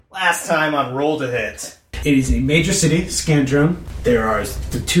Last time on Roll to Hit. It is a major city, Skandrone. There are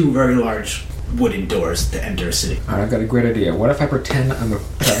the two very large wooden doors to enter a city. Alright, I've got a great idea. What if I pretend I'm a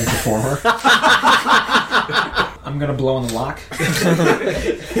traveling performer? I'm gonna blow on the lock.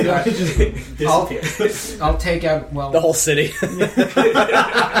 I'll take out, The whole city.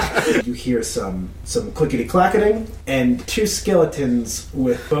 You hear some clickety-clacketing, and two skeletons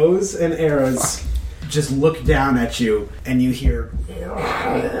with bows and arrows just look down at you, and you hear...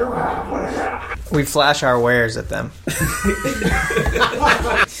 We flash our wares at them.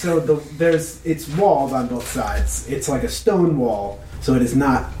 So it's walled on both sides. It's like a stone wall, so it is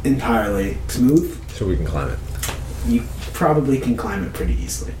not entirely smooth. So we can climb it. You probably can climb it pretty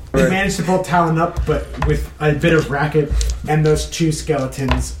easily. You manage to both talon up, but with a bit of racket, and those two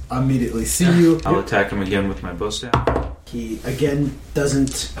skeletons immediately see you. I'll attack him again with my bow staff. He, again,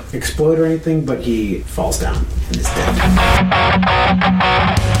 doesn't explode or anything, but he falls down and is dead.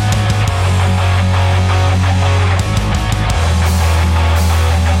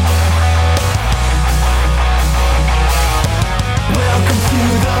 Welcome to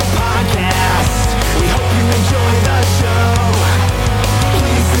the podcast. We hope you enjoy the show.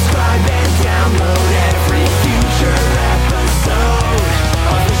 Please subscribe and download every future episode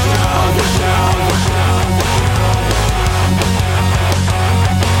of the show.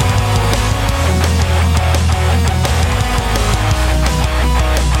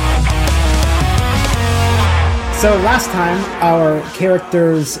 So last time, our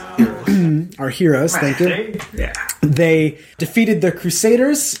characters, our heroes, thank you. Yeah. They defeated the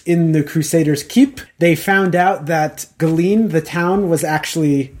Crusaders in the Crusaders' Keep. They found out that Galeen, the town, was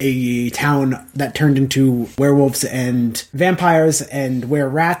actually a town that turned into werewolves and vampires and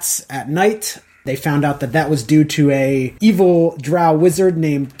were-rats at night. They found out that was due to a evil drow wizard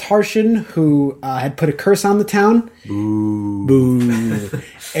named Tarshan who had put a curse on the town. Boo. Boo.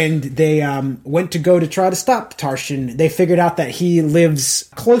 And they went to try to stop Tarshan. They figured out that he lives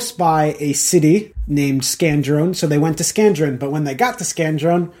close by a city named Skandrone, so they went to Skandrone. But when they got to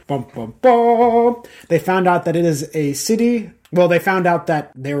Skandrone, they found out that it is a city. Well, they found out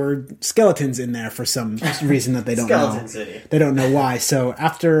that there were skeletons in there for some reason that they don't know. Skeleton City. They don't know why. So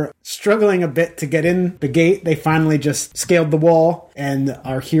after struggling a bit to get in the gate, they finally just scaled the wall, and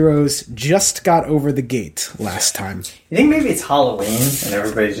our heroes just got over the gate last time. You think maybe it's Halloween and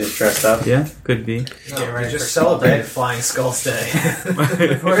everybody's just dressed up? Yeah, could be. Getting ready just for celebrated Flying Skulls Day.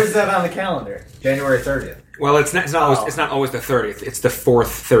 Where is that on the calendar? January 30th. Well, it's not always the 30th. It's the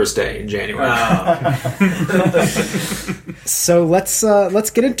fourth Thursday in January. So let's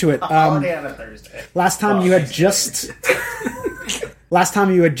get into it. Holiday on a Thursday. Last time you had just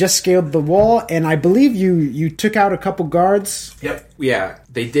scaled the wall, and I believe you took out a couple guards. Yep. Yeah,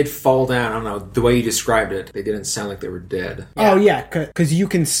 they did fall down. I don't know, the way you described it, they didn't sound like they were dead. Oh yeah, because you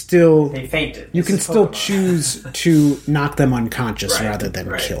can still They fainted. you can still choose to knock them unconscious rather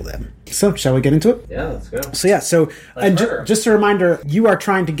than kill them. So shall we get into it? Yeah, let's go. So just a reminder, you are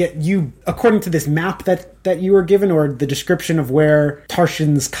trying to get according to this map that you were given, or the description of where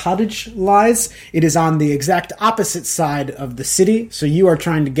Tarshan's cottage lies, it is on the exact opposite side of the city. So you are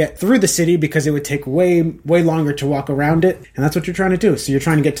trying to get through the city because it would take way longer to walk around it, and that's what you're trying to do. So you're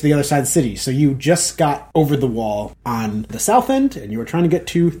trying to get to the other side of the city. So you just got over the wall on the south end, and you were trying to get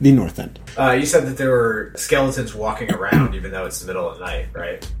to the north end. You said that there were skeletons walking around even though it's the middle of the night,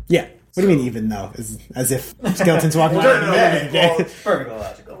 right? Yeah. What do you mean even though? As if skeletons walking around in the middle of the day. Well, Perfectly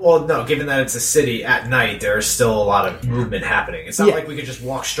logical. Well, no, given that it's a city at night, there's still a lot of movement happening. It's not like we could just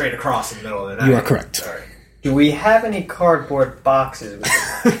walk straight across in the middle of the night. You are correct. All right. Do we have any cardboard boxes?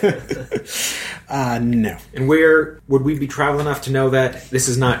 No. And where would we be traveling enough to know that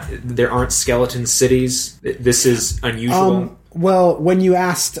there aren't skeleton cities? This is unusual? Well, when you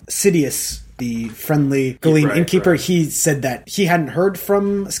asked Sidious, the friendly Galeen innkeeper, he said that he hadn't heard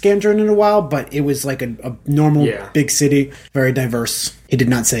from Skandrone in a while, but it was like a normal big city, very diverse. He did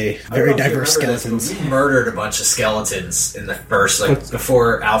not say very diverse skeletons. We murdered a bunch of skeletons in the first,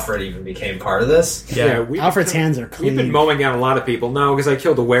 before Alfred even became part of this. Yeah, Alfred's hands are clean. We've been mowing down a lot of people. No, because I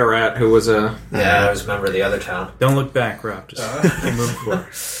killed a were-rat who was a... Yeah, I was a member of the other town. Don't look back, Rob. Just keep moving forward.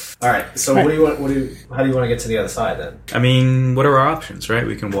 All right. So, how do you want to get to the other side then? I mean, what are our options, right?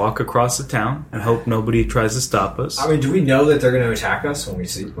 We can walk across the town and hope nobody tries to stop us. I mean, do we know that they're going to attack us when they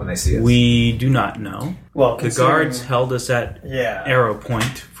see us? We do not know. Well, the guards held us at arrow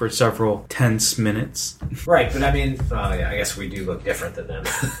point for several tense minutes. Right, but I mean, I guess we do look different than them.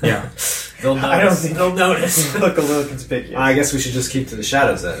 Yeah. They'll notice. I don't think they'll notice. Look a little conspicuous. I guess we should just keep to the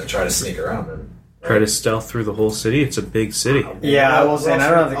shadows then and try to sneak around them. Try to stealth through the whole city. It's a big city. Yeah, I will say, and I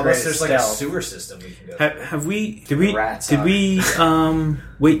don't have the unless greatest there's like a stealth. sewer system we can go. Have we? Did we? Rats Did are. we?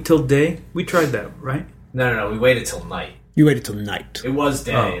 Wait till day. We tried that, right? No. We waited till night. You waited till night. It was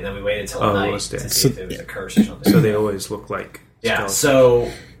day, Oh. and then we waited till Oh, it night was day. to see if it was a curse or something. So they always look like. Yeah. skeletons.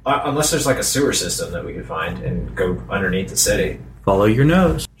 So unless there's like a sewer system that we can find and go underneath the city. Follow your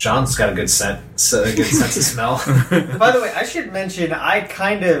nose. John's got a good sense of smell. By the way, I should mention I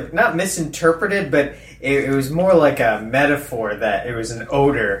kind of not misinterpreted, but it was more like a metaphor that it was an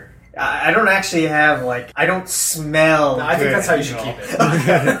odor. I don't actually have I don't smell. I think good that's how you should evil. keep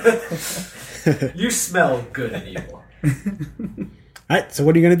it. You smell good and evil. Alright, so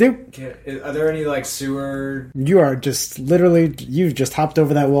what are you gonna do? Are there any sewer? You are just literally, you've just hopped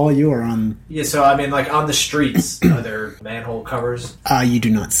over that wall. You are on, Yeah, so I mean, on the streets, are there manhole covers? you do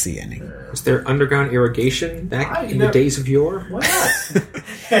not see any. Was there underground irrigation back in the days of yore? Why not?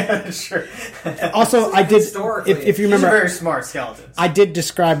 Yeah, sure. Also, I did, Historically. if you These are remember, very smart skeletons. I did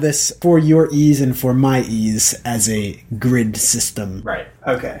describe this for your ease and for my ease as a grid system. Right.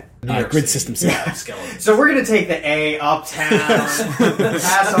 Okay. New York grid City, system. yeah, skeletons. So we're gonna take the A uptown, past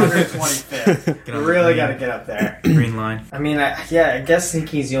 125th. We really got to get up there. Green line. I mean, I guess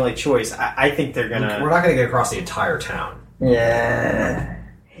thinking is the only choice. I think they're We're gonna. not going to get across the entire town. Yeah.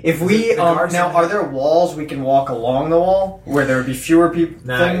 If we The guards now, in are there? there walls we can walk along the wall where there would be fewer people?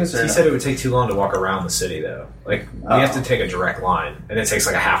 Nah, things? he Or said no? it would take too long to walk around the city, though. We Oh. have to take a direct line, and it takes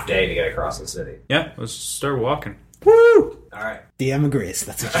a half day to get across the city. Yeah, let's start walking. Woo! All right. DM agrees.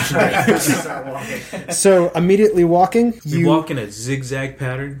 That's what you should Start walking. do. So immediately walking, We walk in a zigzag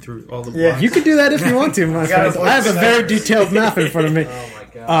pattern through all the Yeah. blocks. you could do that if you want to, my gotta friend. I have a very detailed map in front of me. Oh my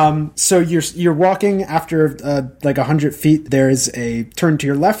god. So you're walking after 100 feet. There is a turn to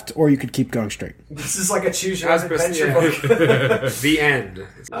your left, or you could keep going straight. This is like a choose your own adventure book. The end.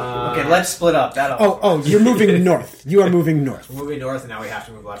 Okay, let's split up. That'll. Oh, you're moving north. You are moving north. We're moving north, and now we have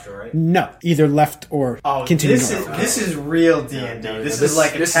to move left or right. No, either left or continue this north. is real D&D. This is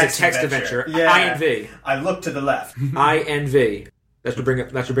like a this text is a text adventure. adventure. I and V. I look to the left. I and V. That's to bring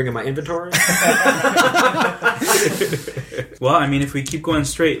in my inventory. Well, I mean, if we keep going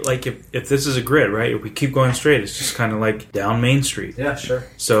straight, if this is a grid, right? If we keep going straight, it's just kind of like down Main Street. Yeah, sure.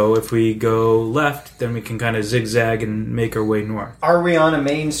 So if we go left, then we can kind of zigzag and make our way north. Are we on a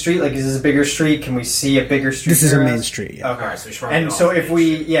main street? Is this a bigger street? Can we see a bigger street? This is a near main us? street. Yeah. Okay. All right, so we should probably And go so off if Main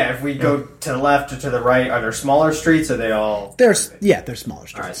we Street. if we go to the left or to the right, are there smaller streets? Or are they all? They're smaller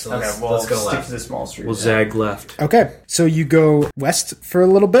streets. All right, so Okay, let's, well, let's go stick left. to the small street. We'll zag left. Okay, so you go west for a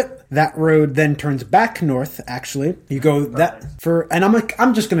little bit. That road then turns back north. Actually, you go and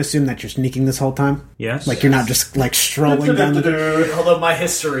I'm just gonna assume that you're sneaking this whole time. Yes. You're not just strolling down the. Although my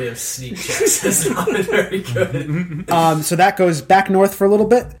history of sneak checks has not been very good. So that goes back north for a little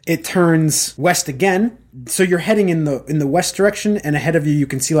bit. It turns west again. So you're heading in the west direction, and ahead of you, you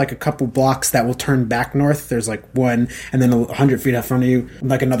can see a couple blocks that will turn back north. There's one, and then 100 feet in front of you,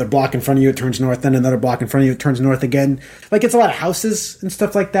 another block in front of you, it turns north. Then another block in front of you, it turns north again. It's a lot of houses and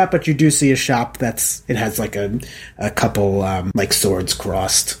stuff like that, but you do see a shop it has a couple swords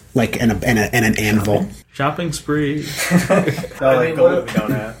crossed, and an anvil. Shopping spree. I mean, gold we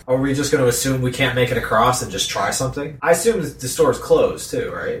don't have. Are we just going to assume we can't make it across and just try something? I assume the store's closed too,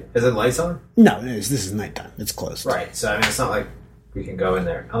 right? Is it lights on? No, this is nighttime. It's closed. Right. So I mean, it's not like we can go in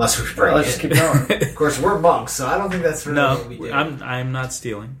there unless we break Let's just in. keep going. Of course, we're monks, so I don't think that's really what we No, do. I'm not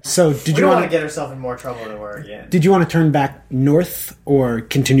stealing. So We did you don't want want to get ourselves in more trouble than we're in. Did you want to turn back north or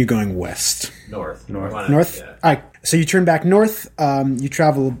continue going west? North. North. We wanna- North? Yeah. All right. So you turn back north, you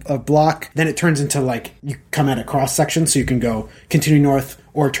travel a block, then it turns into you come at a cross section, so you can go continue north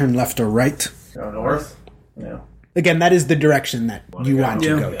or turn left or right. Go north? No. Again, that is the direction that you want to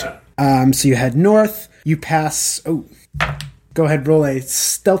Yeah. go to. So you head north, you pass. Oh, go ahead, roll a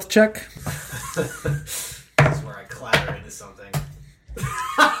stealth check. This is where I clatter into something.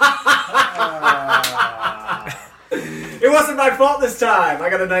 It wasn't my fault this time. I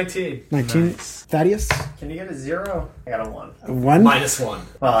got a 19. 19. Thaddeus? Can you get a 0? I got a 1. 1. -1.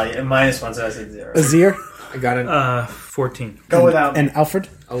 Well, yeah, -1, so I said 0. Azir? I got an 14. Go without me. And Alfred?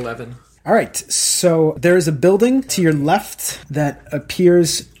 11. All right, so there is a building to your left that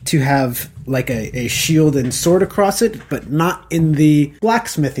appears to have a shield and sword across it, but not in the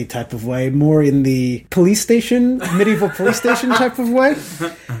blacksmithy type of way, more in the police station, medieval police station type of way.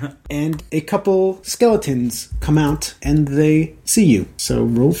 And a couple skeletons come out and they see you. So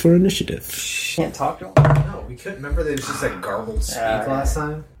roll for initiative. Can't talk to them. No, we couldn't. Remember there was just garbled speak Yeah. last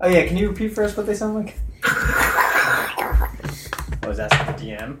time? Oh yeah, can you repeat for us what they sound like? I was asking the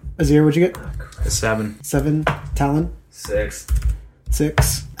DM. Azir, what'd you get? 7. 7. Talon? 6.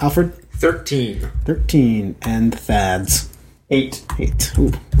 6. Alfred? 13. 13. And Thad's 8. 8.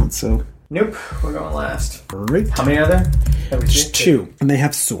 Ooh, not so Nope, we're going last. great. How many are there? That we see? Just 2. And they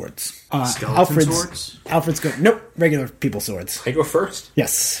have swords. Skeleton swords? Alfred's go. Nope, regular people swords. I go first?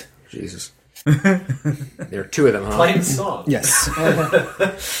 Yes. Jesus. There are 2 of them, huh? Playing song. Yes.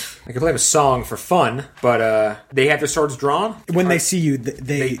 I can play them a song for fun, but they have their swords drawn? When they see you,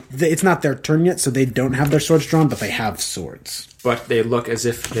 they it's not their turn yet, so they don't have their swords drawn, but they have swords. But they look as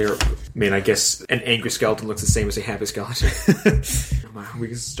if they're... I mean, I guess an angry skeleton looks the same as a happy skeleton. We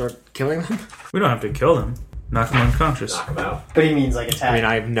can start killing them? We don't have to kill them. Knock them unconscious. Knock him out. But he means like attack. I mean,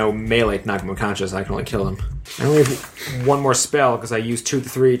 I have no melee to knock them unconscious. I can only kill them. I only have 1 more spell because I used 2 to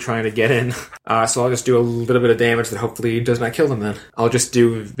 3 trying to get in. So I'll just do a little bit of damage that hopefully does not kill them then. I'll just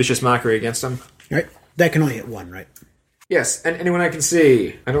do Vicious Mockery against them. Right? That can only hit 1, right? Yes, and anyone I can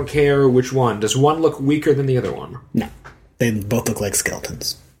see. I don't care which one. Does one look weaker than the other one? No. They both look like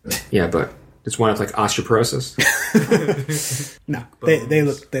skeletons. Yeah, but does one have like osteoporosis? No. They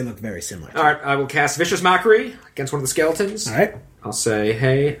look very similar. Alright, I will cast Vicious Mockery against one of the skeletons. Alright. I'll say,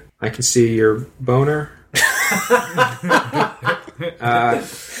 hey, I can see your boner.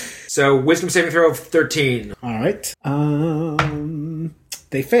 So, Wisdom saving throw of 13. Alright.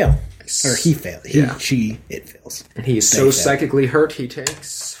 They fail. Or he fails. It fails. And he is They so fail. psychically hurt, he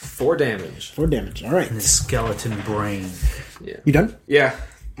takes 4 damage. 4 damage. Alright. The skeleton brain. You done? Yeah,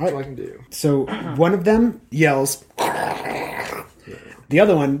 All that's right. all I can do. So one of them yells. The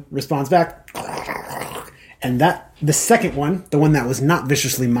other one responds back. And the second one, the one that was not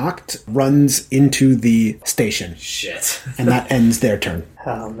viciously mocked, runs into the station. Shit. And that ends their turn.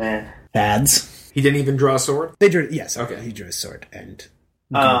 Oh, man. Fads. He didn't even draw a sword? They drew, yes. Okay. He drew his sword and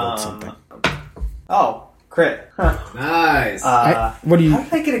garbled something. Oh, crit. Huh. Nice. What do you... How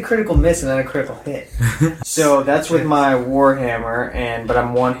did I get a critical miss and then a critical hit? So that's with my Warhammer, but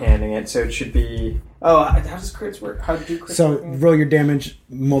I'm one-handing it, so it should be... Oh, how does crits work? How do crits So work? roll your damage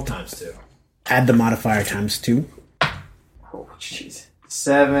Times 2. Add the modifier times 2. Oh, jeez.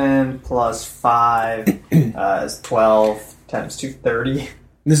 7 plus 5 is 12 times 2, 30.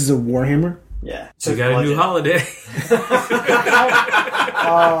 This is a Warhammer. Yeah. So we got a new holiday.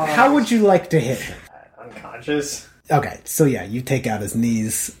 How would you like to hit him? Unconscious. Okay, so yeah, you take out his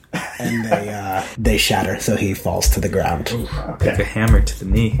knees, and they shatter, so he falls to the ground. Took a hammer to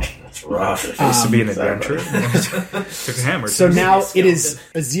the knee. That's rough. Used to be an adventurer. Took a hammer to So the knee. now it is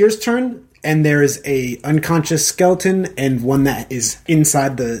Azir's turn, and there is a unconscious skeleton and one that is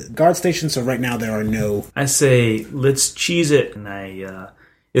inside the guard station. So right now there are no. I say, let's cheese it. And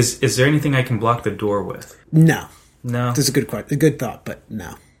is there anything I can block the door with? No, No. this is a good thought, but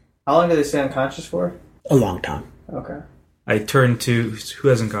no, How long do they stay unconscious for? a long time. Okay. I turn to who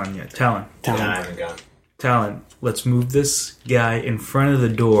hasn't gone yet. Talon. Nah, I Time. haven't gone. Talon. Let's move this guy in front of the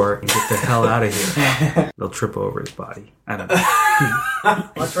door and get the hell out of here. They'll trip over his body. I don't know.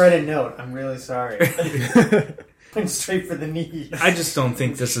 Let's write a note. I'm really sorry. Went straight for the knee. I just don't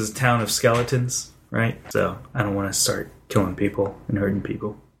think this is a town of skeletons, right? So I don't want to start killing people and hurting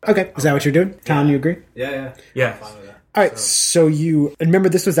people. Okay, is that what you're doing? Talon, you agree? Yeah. Yeah. Fine with that. All right, so you remember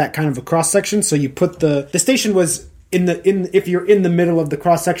this was that kind of a cross section. So you put the station was if you're in the middle of the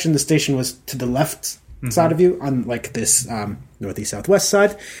cross section, the station was to the left side of you on like this northeast southwest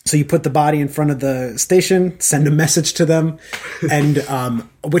side. So you put the body in front of the station, send a message to them, and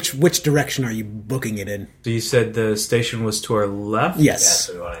which direction are you booking it in? So you said the station was to our left? Yeah, Yes.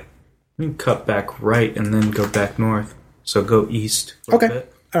 so we want to... We can cut back right and then go back north. So go east for a Okay.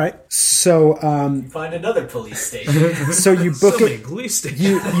 bit. All right. So find another police station. so you book So many it. police stations.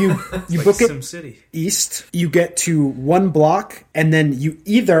 You like book it Sim City. east, you get to one block, and then you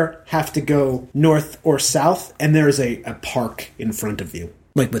either have to go north or south, and there's a park in front of you,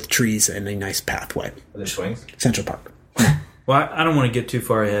 like with trees and a nice pathway. Are there swings? Central Park. Well, I don't want to get too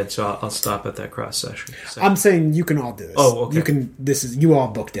far ahead, so I'll stop at that cross section. So, I'm saying you can all do this. Oh, okay. You can. You all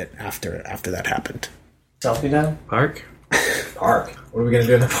booked it after that happened. Selfie now? park? Park. What are we going to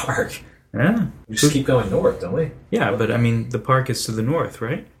do in the park? Yeah. We just keep going north, don't we? Yeah, but I mean, the park is to the north,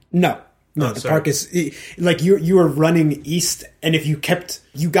 right? No, Oh, the sorry. park is like you were running east, and if you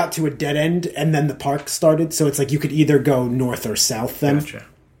got to a dead end, and then the park started. So it's like you could either go north or south. Then, Gotcha.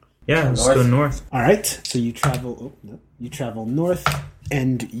 Yeah, let's North. go north. all right. So you travel. You travel north,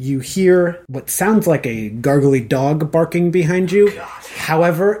 and you hear what sounds like a gargly dog barking behind you.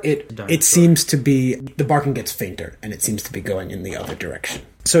 However, it Dinosaur. seems to be the barking gets fainter, and it seems to be going in the other direction.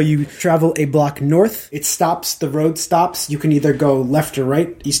 So you travel a block north. It stops. The road stops. You can either go left or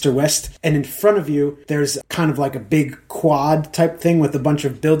right, east or west. And in front of you, there's kind of like a big quad type thing with a bunch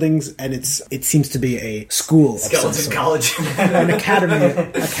of buildings, and it seems to be a school of some Skeleton sort. College. An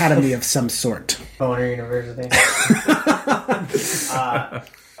academy of some sort. Boner University.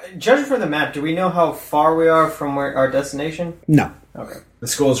 Judging from the map, do we know how far we are from our destination? No. Okay. The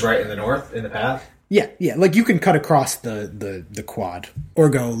school's right in the north, in the path. Yeah. Like you can cut across the quad or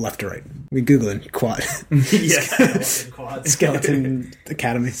go left or right. We Googling quad. Skeleton quads. Skeleton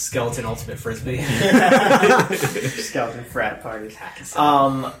Academy. Skeleton Ultimate Frisbee. Skeleton frat parties.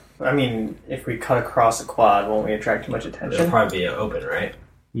 I mean, if we cut across a quad, won't we attract too much attention? It'll probably be open, right?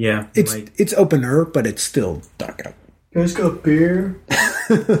 Yeah. It's opener, but it's still dark out. You guys got beer?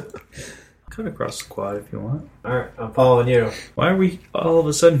 Cut across the quad if you want. Alright, I'm following you. Why are we all of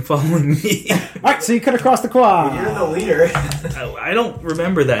a sudden following me? Alright, so you cut across the quad. You're the leader. I don't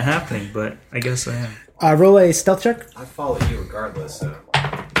remember that happening, but I guess I am. Roll a stealth check. I follow you regardless, so.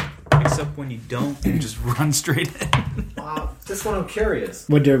 Except when you don't, you just run straight in. This one I'm curious.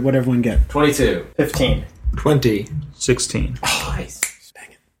 What'd everyone get? 22. 15. 20. 16. Nice.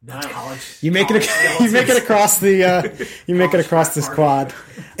 Nice. You make it across this quad,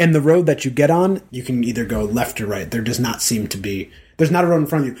 and the road that you get on, you can either go left or right. There does not seem to be. There's not a road in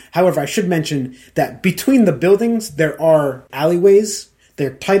front of you. However, I should mention that between the buildings there are alleyways.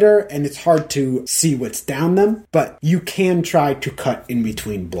 They're tighter, and it's hard to see what's down them. But you can try to cut in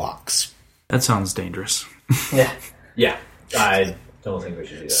between blocks. That sounds dangerous. Yeah. I don't think we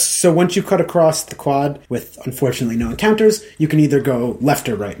should do that. So once you cut across the quad with, unfortunately, no encounters, you can either go left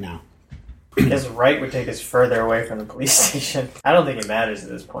or right now. I guess right would take us further away from the police station. I don't think it matters at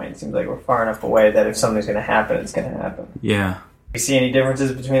this point. It seems like we're far enough away that if something's going to happen, it's going to happen. Yeah. Do you see any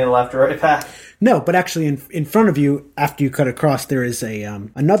differences between the left or right path? No, but actually in front of you, after you cut across, there is a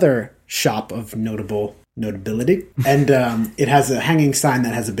another shop of notability, and it has a hanging sign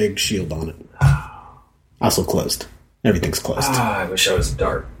that has a big shield on it. Also closed. Everything's closed. I wish I was a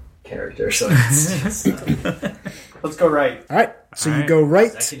dark character, so Let's go right. All right, so All you right. go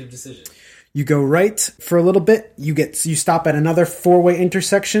right. executive decision. You go right for a little bit. You stop at another 4-way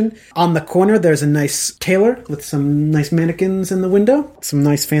intersection. On the corner, there's a nice tailor with some nice mannequins in the window. Some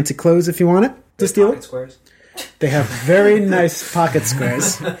nice fancy clothes if you want it to steal Pocket it. squares. They have very nice pocket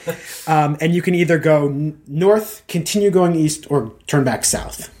squares. And you can either go north, continue going east, or turn back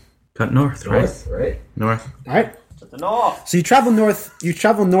south. Cut north, right? North, right? North. All right. To the north. So you travel north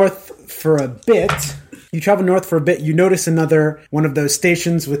for a bit. You notice another one of those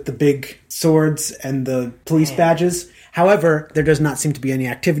stations with the big swords and the police badges. However, there does not seem to be any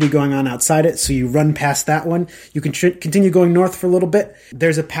activity going on outside it, so you run past that one. You can continue going north for a little bit.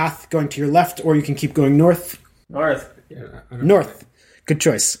 There's a path going to your left, or you can keep going north. North. North. Good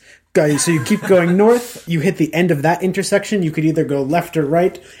choice. So you keep going north. You hit the end of that intersection. You could either go left or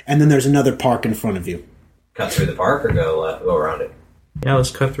right, and then there's another park in front of you. Cut through the park or go around it? Yeah, let's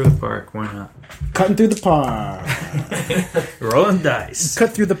cut through the park. Why not? Cutting through the park. Rolling dice.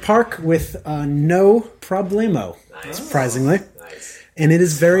 Cut through the park with no problemo, surprisingly. Nice. And it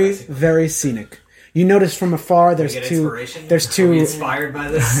is very, very scenic. You notice from afar there's Get two. inspiration? There's Are we two. inspired by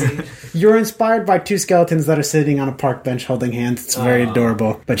this scene? You're inspired by two skeletons that are sitting on a park bench holding hands. It's very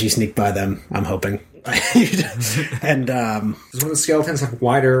adorable, but you sneak by them, I'm hoping. And Does one of the skeletons have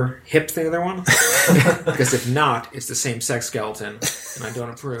wider hips than the other one? Because if not, it's the same sex skeleton, and I don't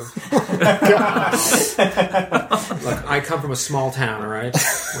approve. Look, I come from a small town, all right,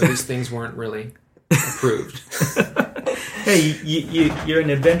 where these things weren't really approved. Hey, you're an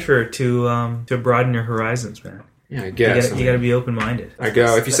adventurer to broaden your horizons, man. Yeah, I guess. You gotta be open-minded. I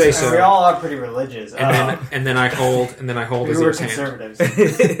go if you say so. We all are pretty religious. And then I hold we were Azir's hand. conservatives.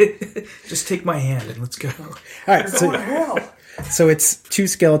 Just take my hand and let's go. all right, so it's two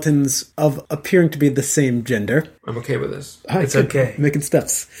skeletons of appearing to be the same gender. I'm okay with this. All right, It's good. okay. Making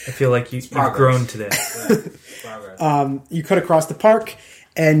steps. I feel like you've progress. grown today. Progress. You cut across the park,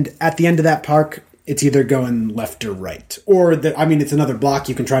 and at the end of that park, it's either going left or right. Or, it's another block.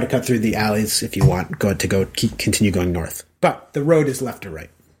 You can try to cut through the alleys if you want continue going north. But the road is left or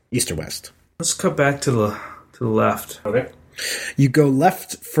right, east or west. Let's cut back to the left. Okay. You go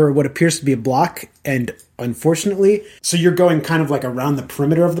left for what appears to be a block, and unfortunately, so you're going kind of like around the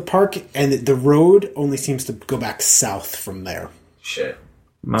perimeter of the park, and the road only seems to go back south from there. Shit.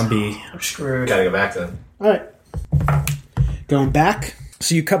 Might be. I'm screwed. Gotta go back then. All right. Going back.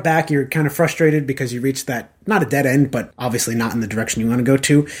 So you cut back, you're kind of frustrated because you reached that, not a dead end, but obviously not in the direction you want to go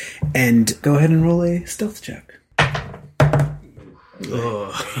to. And go ahead and roll a stealth check.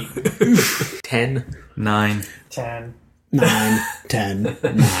 10. 9. 10. 9, 10,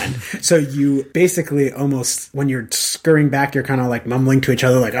 9. So you basically almost, when you're scurrying back, you're kind of like mumbling to each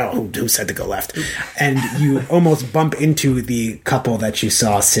other, like, oh, who said to go left? And you almost bump into the couple that you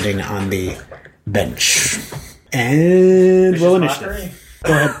saw sitting on the bench. And roll initiative.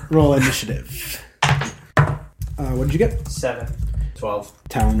 Go ahead, roll initiative. What did you get? 7. 12.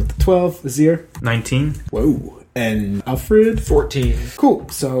 Talon with the 12. Azir. 19. Whoa. And Alfred. 14. Cool.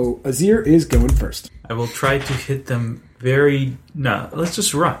 So Azir is going first. I will try to hit them No, let's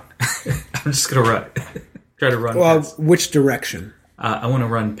just run. I'm just going to run. Try to run past. Which direction? I want to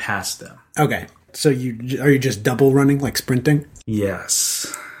run past them. Okay. So are you just double running, like sprinting?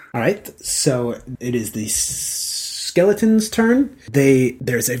 Yes. All right. So it is the skeleton's turn.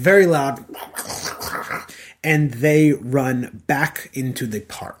 There's a very loud... and they run back into the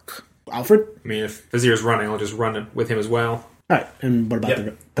park. Alfred? I mean, if Vizier's running, I'll just run with him as well. All right. And what about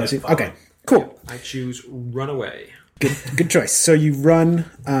the Percy? Fine. Okay. Cool. I choose run away. Good choice. So you run...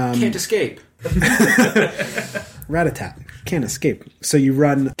 Can't escape. Rat-a-tat. Can't escape. So you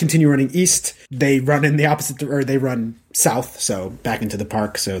continue running east. They run in the opposite... Or they run south, so back into the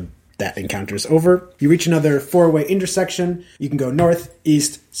park, so that encounter is over. You reach another 4-way intersection. You can go north,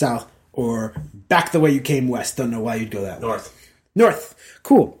 east, south, or back the way you came west. Don't know why you'd go that way. North.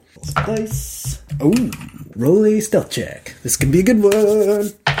 Cool. Dice. Oh, roll a stealth check. This can be a good one. Oh,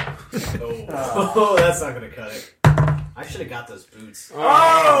 that's not going to cut it. I should have got those boots.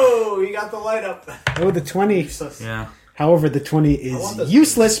 Oh, you got the light up. Oh, the 20. Yeah. However, the 20 is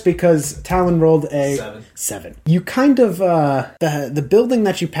useless because Talon rolled a 7. You kind of, the building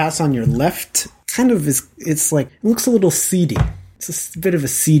that you pass on your left kind of it's like, it looks a little seedy. It's a bit of a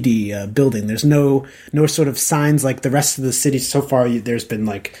seedy building. There's no sort of signs like the rest of the city so far. There's been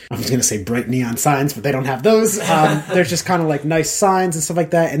like, I was going to say bright neon signs, but they don't have those. There's just kind of like nice signs and stuff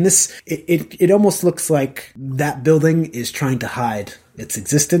like that. And it almost looks like that building is trying to hide its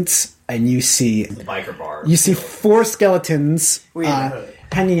existence. And you see the biker bar. You see 4 skeletons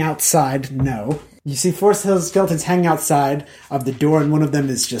hanging outside. No. You see 4 skeletons hanging outside of the door, and one of them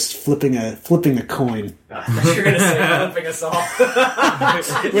is just flipping a coin. I thought you were going to say flipping us off.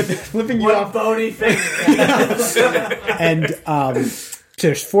 Flipping you One off. bony finger. And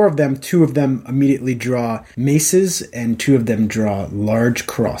there's 4 of them. 2 of them immediately draw maces, and 2 of them draw large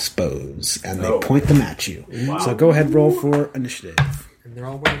crossbows, and they point them at you. Wow. So go ahead, roll for initiative. And they're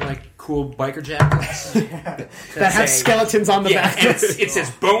all wearing like cool biker jackets that have skeletons on the back. And it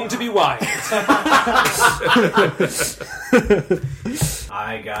says "Bone to be wild."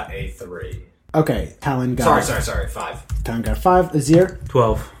 I got a 3. Okay, Talon got... Sorry, 5. Talon got 5. Azir?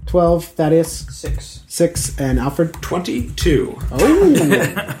 12. 12. Thaddeus? 6. 6. And Alfred? 22.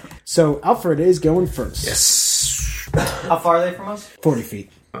 Oh! So Alfred is going first. Yes. How far are they from us? 40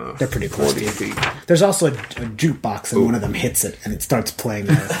 feet. They're pretty close. 40 feet. There's also a jukebox, and one of them hits it, and it starts playing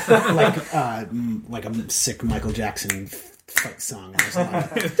like a sick Michael Jackson fight song.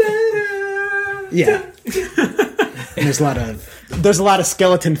 Yeah. And there's a lot of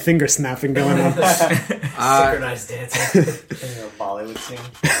skeleton finger snapping going on. Synchronized dancing. Bollywood scene.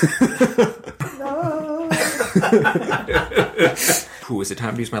 Ooh, is it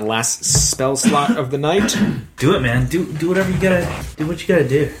time to use my last spell slot of the night? Do it, man. Do whatever you gotta do. What you gotta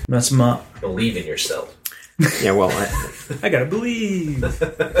do. Mess them up. Believe in yourself. Yeah, well, I gotta believe.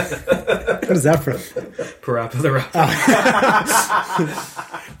 What is that from? Parappa the Rapper.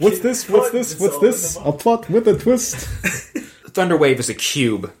 What's this? A plot with a twist. Thunderwave is a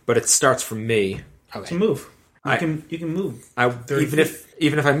cube, but it starts from me. It's a move. You can move. Even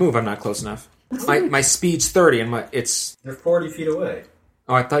if I move, I'm not close enough. My speed's 30, and They're 40 feet away.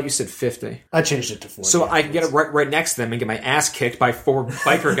 Oh, I thought you said 50. I changed it to 40. So I can get it right next to them and get my ass kicked by 4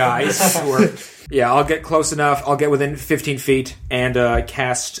 biker guys. Yeah, I'll get close enough. I'll get within 15 feet and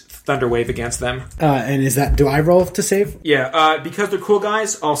cast Thunderwave against them. And is that... Do I roll to save? Yeah, because they're cool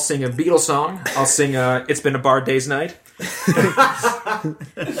guys, I'll sing a Beatles song. I'll sing It's Been a Bard Day's Night. And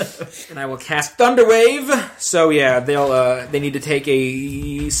I will cast Thunderwave. So yeah, they need to take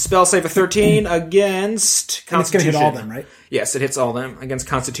a spell save of 13 against Constitution. And it's going to hit all of them, right? Yes, it hits all of them against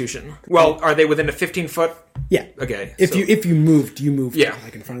Constitution. Well, are they within a 15-foot? Yeah. Okay. If you moved, yeah,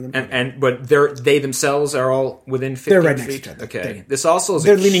 like in front of them. But they themselves are all within 15 They're right feet. next to each other. Okay. This also is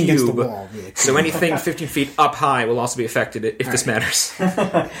they're a cube. leaning against the wall. Really. So anything 15 feet up high will also be affected if this matters.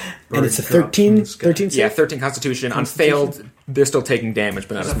 And it's a 13 save? Yeah, 13 Constitution. On failed, they're still taking damage,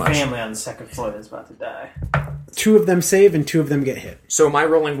 but not There's as a much. family on the second floor that's about to die. 2 of them save and 2 of them get hit. So am I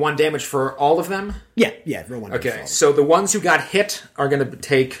rolling 1 damage for all of them? Yeah, roll 1. Okay, so the ones who got hit are going to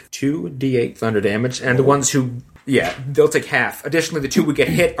take 2d8 thunder damage, and the ones who Yeah, they'll take half. Additionally, the 2 we get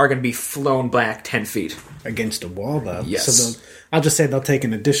hit are going to be flown back 10 feet. Against a wall, though. Yes. So I'll just say they'll take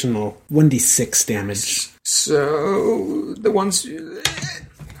an additional 1d6 damage. So the ones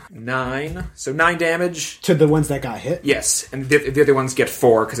 9. So 9 damage. To the ones that got hit? Yes, and the other ones get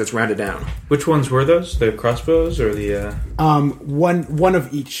 4 because it's rounded down. Which ones were those? The crossbows or the... One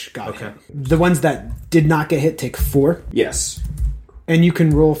of each got Okay. hit. The ones that did not get hit take 4. Yes. And you can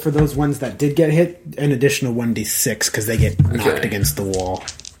roll for those ones that did get hit an additional 1d6 because they get knocked Okay. against the wall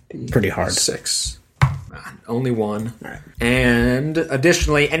pretty hard. 6. Only 1. All right. And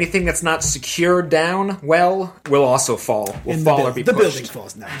additionally, anything that's not secured down well will also fall. Will And fall or be the pushed. building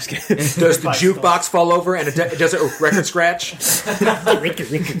falls. No, I'm just kidding. Does the jukebox fall over and it does a record scratch?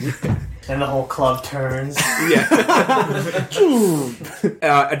 And the whole club turns.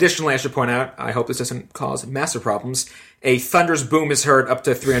 Additionally, I should point out, I hope this doesn't cause massive problems, a thunder's boom is heard up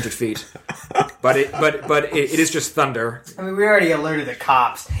to 300 feet. But it is just thunder. I mean, we already alerted the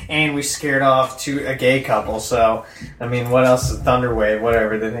cops, and we scared off a gay couple, so, I mean, what else is Thunderwave,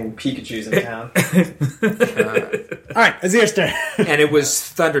 whatever, they think Pikachu's in town. Alright, Azir's turn. And it was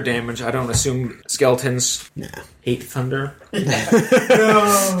thunder damage. I don't assume skeletons hate thunder.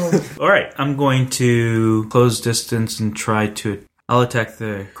 Alright, I'm going to close distance and try to... I'll attack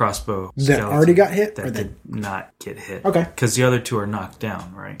the crossbow That skeleton already got hit? that Or that did not get hit. Okay. Because the other 2 are knocked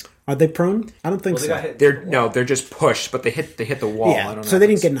down, right? Are they prone? I don't think Well, they so. got hit. They're just pushed, but they hit the wall. I Yeah, don't know so they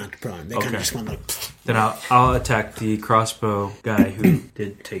didn't get knocked prone. They kind Okay. of just went like... Then I'll attack the crossbow guy who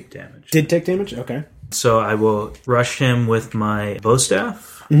did take damage. Did take damage? Okay. So I will rush him with my bow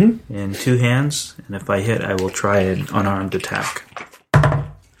staff in 2 hands, and if I hit, I will try an unarmed attack.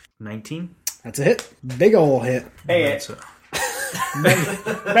 19. That's a hit. Big ol' hit. Hey, That's a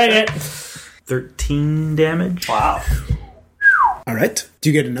Bang it. 13 damage. wow. Alright. Do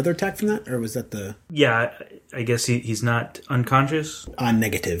you get another attack from that? Or was that the Yeah, I guess he's not unconscious.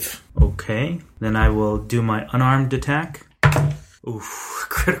 negative? Okay. Then I will do my unarmed attack. Oof,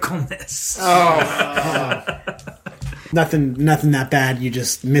 critical miss. Nothing that bad. You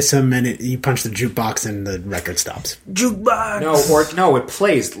just miss him and you punch the jukebox and the record stops. Jukebox! No, it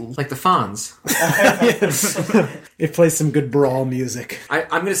plays like the Fonz. It plays some good brawl music. I'm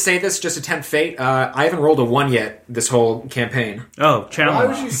going to say this, just to tempt fate. I haven't rolled a 1 yet this whole campaign. Oh,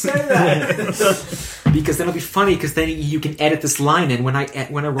 challenge. Why would you say that? Because then it'll be funny, because then you can edit this line in when I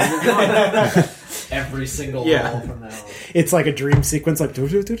roll a 1. Every single Yeah. roll from now on. It's like a dream sequence like, I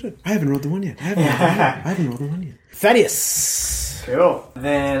haven't rolled the one yet. I haven't rolled the one yet. Thaddeus. Cool.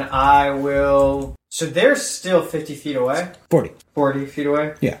 Then I will... So they're still 50 feet away? 40. 40 feet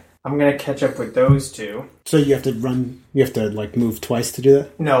away? Yeah. I'm going to catch up with those 2. So you have to like move twice to do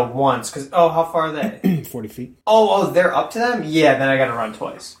that? No, once. Because, how far are they? 40 feet. Oh, they're up to them? Yeah, then I got to run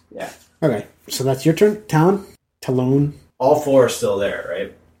twice. Yeah. Okay. So that's your turn. Talon. All 4 are still there,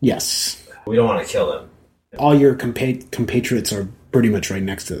 right? Yes. We don't want to kill them. All your compatriots are pretty much right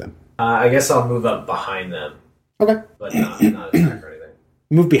next to them. I guess I'll move up behind them, Okay. but not attack or anything.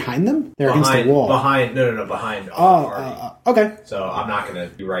 Move behind them? They're against the wall. Behind our party. Okay. So I'm not going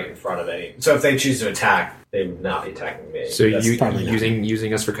to be right in front of any. So if they choose to attack, they would not be attacking me. So That's- you probably not.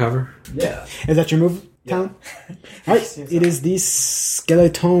 using us for cover? yeah. Is that your move, Talon? Alright, it is the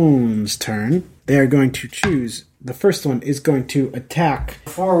skeletons' turn. They are going to choose. The first one is going to attack.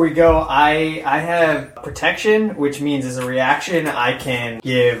 Before we go, I have protection, which means as a reaction, I can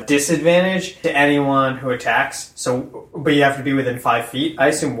give disadvantage to anyone who attacks. So, but you have to be within 5 feet. I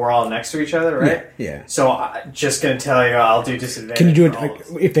assume we're all next to each other, right? Yeah. So, I'm just gonna tell you, I'll do disadvantage. Can you do it for all like, of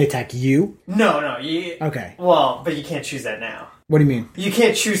us. if they attack you? No. Okay. Well, but you can't choose that now. What do you mean? You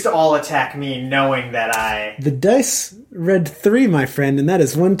can't choose to all attack me knowing that I... The dice read 3, my friend, and that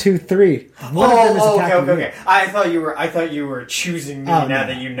is 1, 2, 3. One of them is attacking you. Okay. I thought you were choosing me Oh, now no.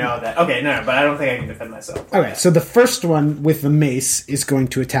 that you know that. Okay, no, but I don't think I can defend myself. Okay, so the first one with the mace is going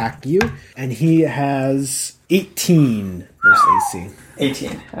to attack you, and he has 18 versus AC.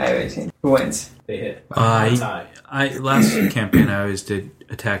 18. I have 18. Who wins? They hit. I last campaign I always did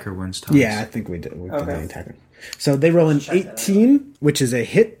attacker wins times. Yeah, I think we did. We did Okay. the attacker. So they roll an 18, which is a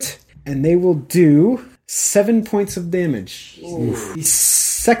hit, and they will do 7 points of damage. The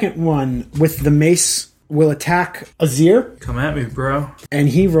second one with the mace will attack Azir, Come at me, bro. and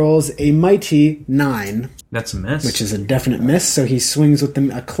he rolls a mighty 9, That's a miss. which is a definite miss. So he swings with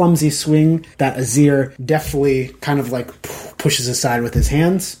a clumsy swing that Azir deftly kind of like pushes aside with his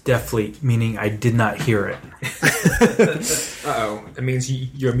hands. definitely meaning I did not hear it. Uh-oh. That means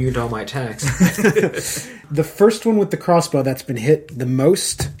you're immune to all my attacks. The first one with the crossbow that's been hit the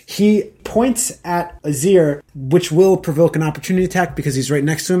most, he points at Azir, which will provoke an opportunity attack because he's right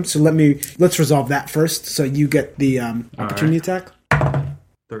next to him. So let's resolve that first. So you get the opportunity attack.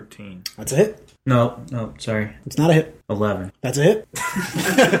 13. That's a hit. No, sorry. It's not a hit. 11. That's a hit.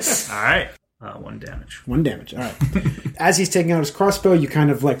 All right. 1 damage. 1 damage. All right. As he's taking out his crossbow, you kind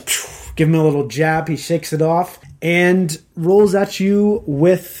of like give him a little jab. He shakes it off and rolls at you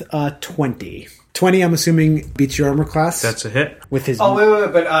with 20. 20, I'm assuming, beats your armor class. That's a hit. With his. Oh,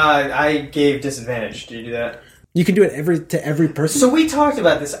 wait, but I gave disadvantage. Did you do that? You can do it to every person. So we talked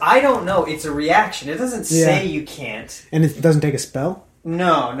about this. I don't know. It's a reaction. It doesn't say you can't. And it doesn't take a spell?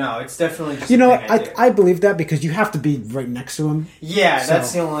 No, it's definitely just You know, a thing I believe that because you have to be right next to him. Yeah,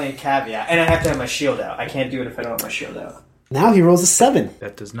 that's the only caveat. And I have to have my shield out. I can't do it if I don't have my shield out. Now he rolls a 7.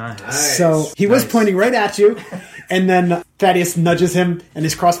 That does not hit. Nice. So he was pointing right at you, and then Thaddeus nudges him, and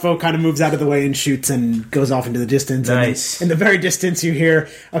his crossbow kind of moves out of the way and shoots and goes off into the distance. Nice. And in the very distance, you hear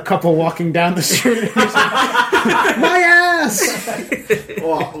a couple walking down the street. My ass!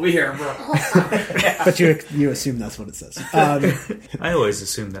 Well, we hear him, bro. But you assume that's what it says. I always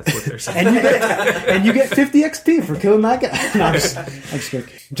assume that's what they're saying. And you get 50 XP for killing that guy. No, I'm just kidding.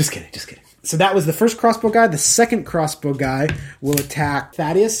 Just kidding. So that was the first crossbow guy. The second crossbow guy will attack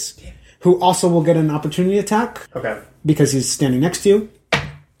Thaddeus, who also will get an opportunity attack. Okay. Because he's standing next to you.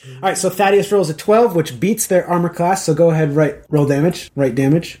 Alright, so Thaddeus rolls a 12, which beats their armor class, so go ahead, roll damage. Right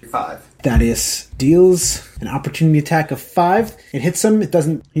damage. 5. Thaddeus deals an opportunity attack of 5. It hits him. It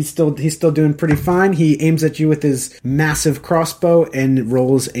doesn't. He's still doing pretty fine. He aims at you with his massive crossbow and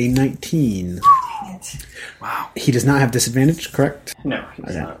rolls a 19. Dang it. Wow. He does not have disadvantage, correct? No, he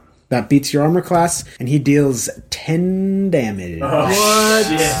does not. That beats your armor class, and he deals 10 damage. What?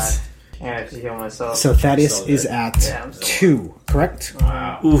 Shit. I have to heal myself. So Thaddeus is at 2, correct?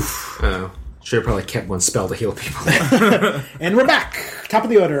 Wow. Oof. Oh. Should have probably kept one spell to heal people. And we're back. Top of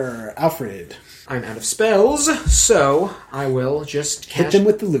the order, Alfred. I'm out of spells, so I will just Hit them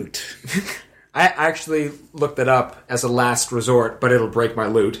with the loot. I actually looked it up as a last resort, but it'll break my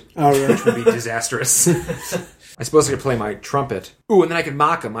loot. All right. Which would be disastrous. I suppose I could play my trumpet. Ooh, and then I could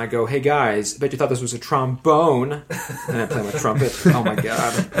mock him. I go, hey guys, I bet you thought this was a trombone. And I play my trumpet. Oh my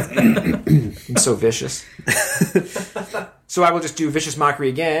god. I'm so vicious. So I will just do vicious mockery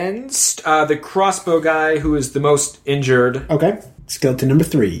against the crossbow guy who is the most injured. Okay. Skeleton number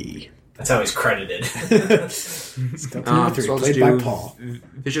 3. That's how he's credited. Skeleton number 3, So I'll played just by do Paul.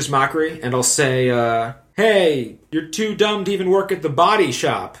 vicious mockery, and I'll say, hey, you're too dumb to even work at the body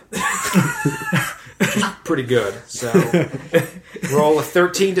shop. Which is pretty good. So roll a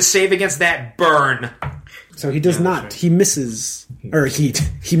 13 to save against that burn. So he does not. Right. He misses. Or he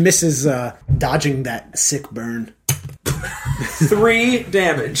misses dodging that sick burn. 3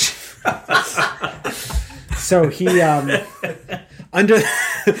 damage. So he under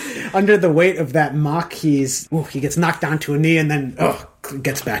the weight of that mock, he gets knocked down to a knee and then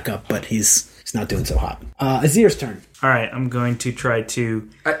gets back up, but he's not doing so hot. Azir's turn. All right, I'm going to try to.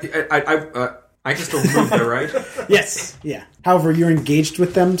 I can still move there, right? Yes. Yeah. However, you're engaged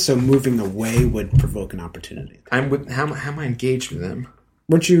with them, so moving away would provoke an opportunity. I'm with. How am I engaged with them?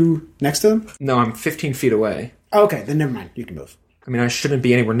 Weren't you next to them? No, I'm 15 feet away. Oh, okay, then never mind. You can move. I mean, I shouldn't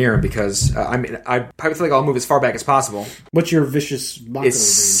be anywhere near him because I probably feel like I'll move as far back as possible. What's your vicious mockery It's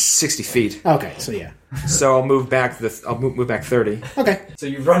 60 feet. Okay, so yeah. So I'll move back. I'll move back 30. Okay. So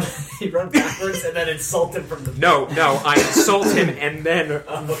you run backwards and then insult him from the. No, I insult him and then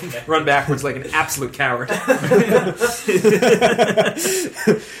run backwards like an absolute coward. So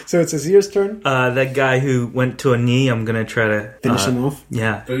it's Azir's turn. That guy who went to a knee, I'm gonna try to Finish him off.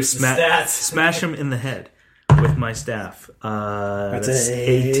 Yeah, Boost the stats. Smash him in the head with my staff. That's That's a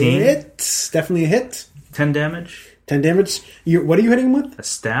 18. hit. Definitely a hit. 10 damage. 10 damage. What are you hitting him with? A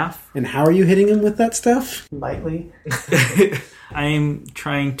staff. And how are you hitting him with that stuff? Lightly. I'm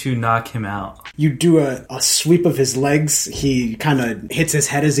trying to knock him out. You do a sweep of his legs. He kind of hits his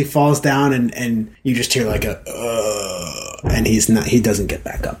head as he falls down, and you just hear like and he doesn't get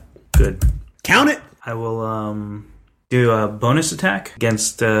back up. Good. Count it. I will do a bonus attack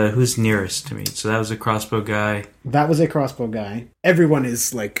against who's nearest to me. So that was a crossbow guy. That was a crossbow guy. Everyone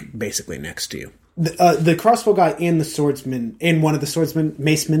is like basically next to you. The crossbow guy and the swordsman, and one of the swordsmen,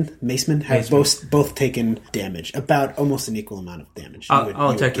 Maceman, have both taken damage, about almost an equal amount of damage.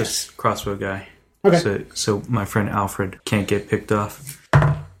 I'll attack this crossbow guy. Okay. So my friend Alfred can't get picked off.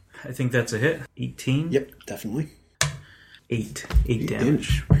 I think that's a hit. 18. Yep, definitely. 8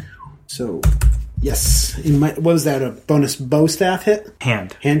 damage. So, yes. What was that, a bonus bow staff hit?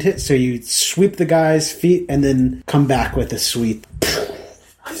 Hand hit. So you sweep the guy's feet and then come back with a sweet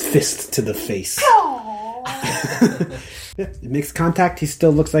fist to the face. Yeah, it makes contact. He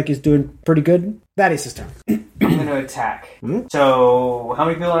still looks like he's doing pretty good. Thaddeus' turn. I'm going to attack. So, how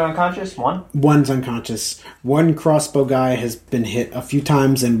many people are unconscious? One? One's unconscious. One crossbow guy has been hit a few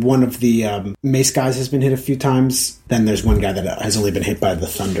times, and one of the mace guys has been hit a few times. Then there's one guy that has only been hit by the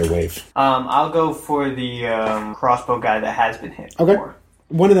thunder wave. I'll go for the crossbow guy that has been hit. Okay. Before.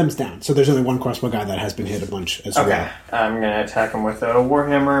 One of them's down, so there's only one crossbow guy that has been hit a bunch as well. I'm going to attack him with a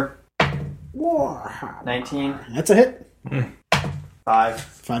Warhammer. Warhammer. 19. That's a hit. 5.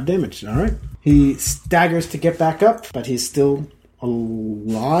 5 damage. All right. He staggers to get back up, but he's still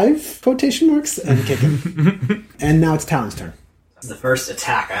alive, quotation marks, and kicking. And now it's Talon's turn. This is the first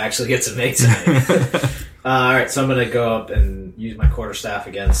attack I actually get to make tonight. Alright, so I'm going to go up and use my quarterstaff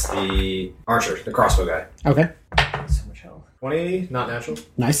against the archer, the crossbow guy. Okay. So much health. 20, not natural.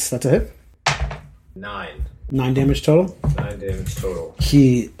 Nice. That's a hit. 9. 9 damage total. 9 damage total.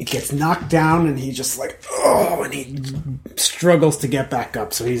 He gets knocked down, and he just and he struggles to get back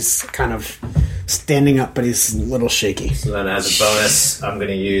up. So he's kind of standing up, but he's a little shaky. So then as a bonus, I'm going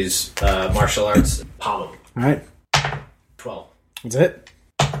to use martial arts, palm him. All right. 12. That's a hit.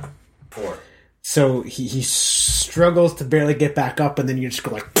 4. So he struggles to barely get back up, and then you just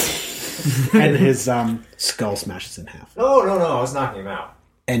go like, and his skull smashes in half, No, I was knocking him out.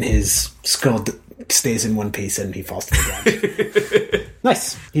 and his skull stays in one piece, and he falls to the ground.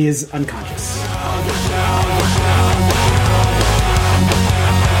 Nice. He is unconscious.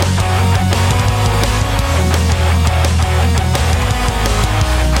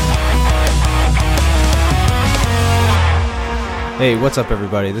 Hey, what's up,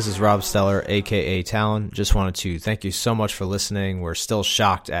 everybody? This is Rob Steller, a.k.a. Talon. Just wanted to thank you so much for listening. We're still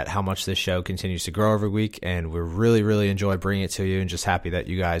shocked at how much this show continues to grow every week, and we really, really enjoy bringing it to you, and just happy that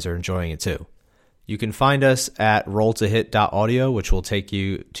you guys are enjoying it too. You can find us at rolltohit.audio, which will take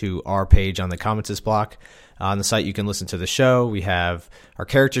you to our page on the comments block. On the site, you can listen to the show. We have our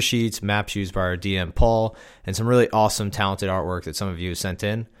character sheets, maps used by our DM, Paul, and some really awesome, talented artwork that some of you have sent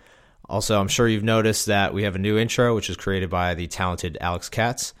in. Also, I'm sure you've noticed that we have a new intro, which is created by the talented Alex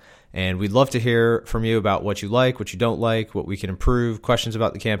Katz. And we'd love to hear from you about what you like, what you don't like, what we can improve, questions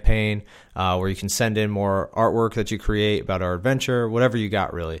about the campaign, where you can send in more artwork that you create about our adventure, whatever you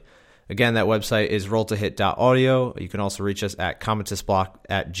got, really. Again, that website is rolltohit.audio. You can also reach us at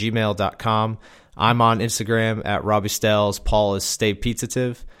commentusblock@gmail.com. I'm on Instagram at Robbie Stells. Paul is Stay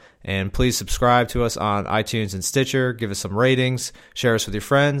Pizzative. And please subscribe to us on iTunes and Stitcher. Give us some ratings, share us with your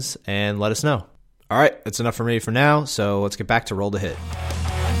friends, and let us know. All right, that's enough for me for now, so let's get back to Roll to Hit.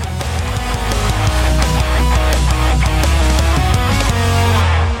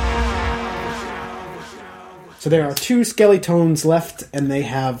 So there are 2 skeletones left, and they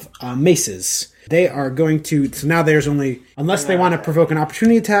have maces. They are going to... So now there's only... Unless they want to provoke an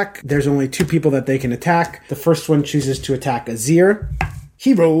opportunity attack, there's only 2 people that they can attack. The first one chooses to attack Azir.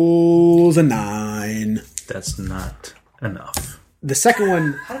 He rolls a 9. That's not enough. The second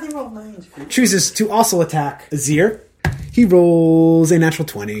one How do they roll 9s? chooses to also attack Azir. He rolls a natural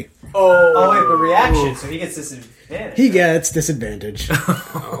 20. Oh, wait, but reaction, so he gets disadvantage. He gets disadvantage.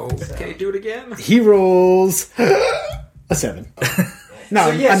 Okay, do it again. He rolls a 7. No,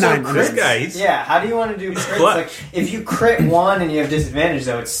 So, yeah, a so 9. Chris- This guy, he's Yeah, how do you want to do crits? clutch. Like, if you crit 1 and you have disadvantage,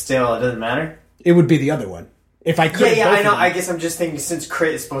 though, it doesn't matter. It would be the other one. If I could, Yeah, I know. I guess I'm just thinking since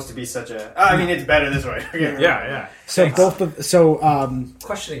crit is supposed to be such a. I mean, it's better this way. yeah. So both of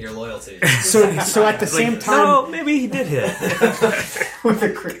Questioning your loyalty. so at the same time, No, maybe he did hit. With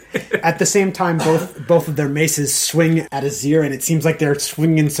a crit. at the same time, both of their maces swing at Azir, and it seems like they're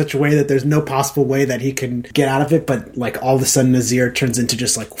swinging in such a way that there's no possible way that he can get out of it. But like all of a sudden, Azir turns into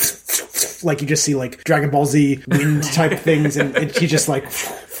just like you just see like Dragon Ball Z wind type things, and he just like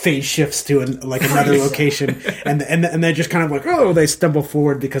phase shifts to another location, and they're just kind of like, oh, they stumble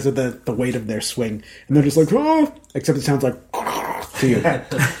forward because of the weight of their swing, and they're just like, oh, except it sounds like to you. But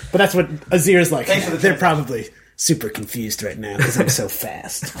that's what Azir's like. Thanks for the They're translation. probably super confused right now because I'm so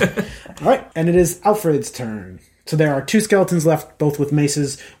fast. All right, and it is Alfred's turn. So there are 2 skeletons left, both with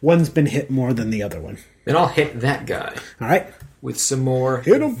maces. One's been hit more than the other one. Then I'll hit that guy All right. with some more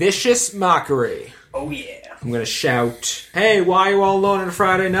Hit him. vicious mockery. Oh, yeah. I'm going to shout, "Hey, why are you all alone on a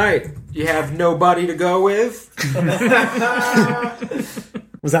Friday night? You have nobody to go with?"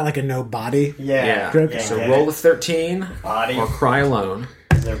 Was that like a no body? Yeah. Okay. So roll a 13 Body. or cry alone.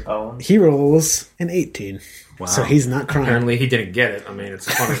 Is there bones? He rolls an 18. Wow. So he's not crying. Apparently he didn't get it. I mean, it's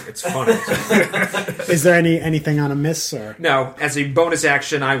funny. It's funny. Is there anything on a miss or? No, as a bonus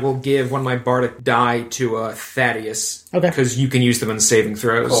action, I will give one of my bardic die to Thaddeus. Okay. Because you can use them in saving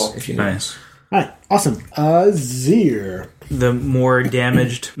throws Cool. if you need. Nice. All right, awesome. Azir The more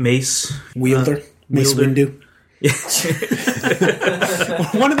damaged mace wielder, Mace wielder. Windu.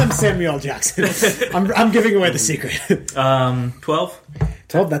 One of them Samuel Jackson. I'm giving away the secret. 12.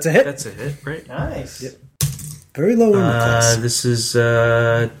 12, that's a hit. That's a hit, right? Nice. Very low armor class. This is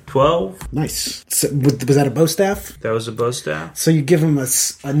 12. Nice. So, was that a bow staff? That was a bow staff. So you give him a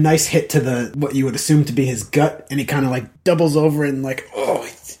nice hit to what you would assume to be his gut, and he kind of like doubles over and like,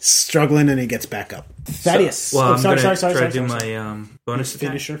 he's struggling, and he gets back up. Thaddeus. I'm going to try to do my bonus attack.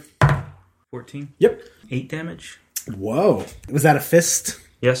 Finisher. 14. Yep. 8 damage. Whoa. Was that a fist?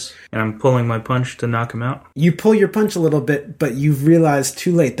 Yes. And I'm pulling my punch to knock him out. You pull your punch a little bit, but you've realized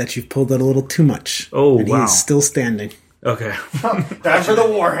too late that you've pulled it a little too much. Oh, and wow. he's still standing. Okay. Time for the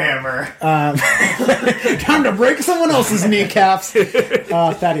Warhammer. Time to break someone else's kneecaps.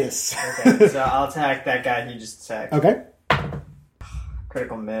 Thaddeus. Okay, so I'll attack that guy he just attacked. Okay.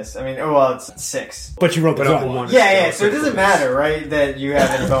 Critical miss. I mean, well, it's 6. But you rolled the one. Yeah, so it doesn't matter, right, that you have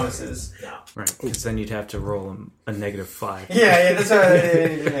any bonuses. No. Right, because then you'd have to roll a -5. Yeah, that's what it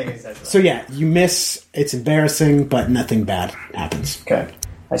didn't make any sense. So yeah, you miss. It's embarrassing, but nothing bad happens. Okay.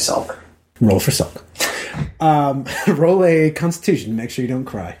 I sulk. Roll for sulk. Roll a Constitution to make sure you don't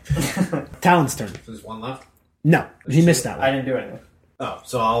cry. Talon's turn. There's one left. No, he missed that I one. didn't do anything. Oh,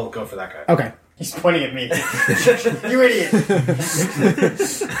 so I'll go for that guy. Okay. He's pointing at me. You idiot.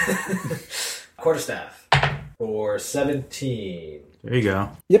 Quarterstaff for 17. There you go.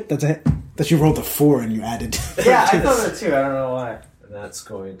 Yep, that's a hit. That you rolled a 4 and you added. Yeah, I thought that too. I don't know why. And that's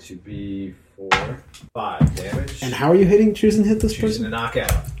going to be for 5 damage. And how are you hitting? Choosing to hit this Choosing person? to knock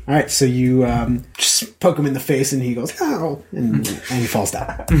out. All right, so you just poke him in the face, and he goes, "Ow!" and he falls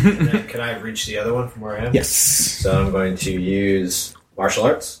down. And then can I reach the other one from where I am? Yes, So I'm going to use martial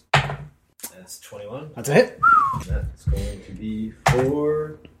arts. That's 21. that's a hit. And that's going to be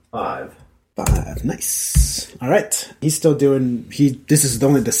for 5. 5, nice. All right, he's still doing. This is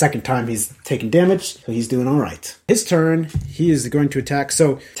only the second time he's taken damage, so he's doing all right. His turn. He is going to attack.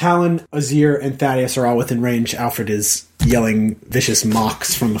 So Talon, Azir, and Thaddeus are all within range. Alfred is yelling vicious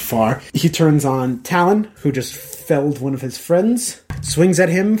mocks from afar. He turns on Talon, who just felled one of his friends. Swings at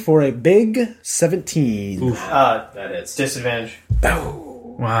him for a big 17. That hits. Disadvantage.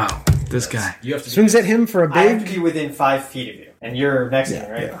 Wow. This guy. You have to Swings at him for a I have to big be within 5 feet of you. And you're next to me,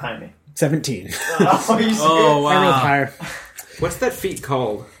 right? Behind me. 17. Oh, you Oh, I rolled wow. higher. What's that feat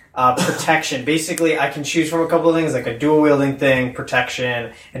called? Protection. Basically, I can choose from a couple of things, like a dual-wielding thing,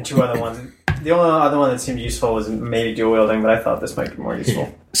 protection, and 2 other ones. The only other one that seemed useful was maybe dual-wielding, but I thought this might be more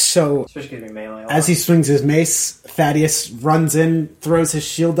useful. So Especially because we melee. as he swings his mace, Thaddeus runs in, throws his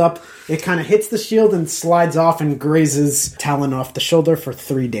shield up. It kind of hits the shield and slides off and grazes Talon off the shoulder for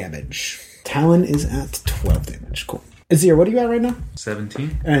 3 damage. Talon is at 12 damage. Cool. Azir, what are you at right now?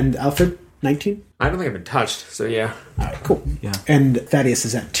 17. And Alfred, 19? I don't think I've been touched, so yeah. Alright, cool. Yeah. And Thaddeus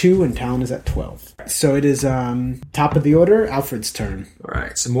is at 2 and Talon is at 12. So it is top of the order, Alfred's turn.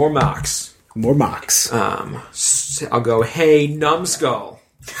 Alright, some more mocks. More mocks. I'll go, hey, numbskull.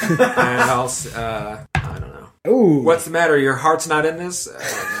 And I'll, I don't know. Ooh. What's the matter? Your heart's not in this?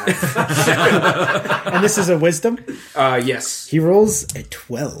 And this is a wisdom? Yes. He rolls a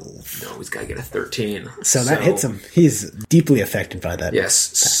 12. No, he's got to get a 13. So that hits him. He's deeply affected by that.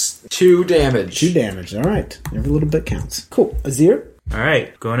 Yes. 2 damage. 2 damage. All right. Every little bit counts. Cool. Azir? All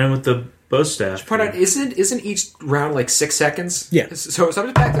right. Going in with the bow staff. Point out, isn't each round like 6 seconds? Yeah. So I'm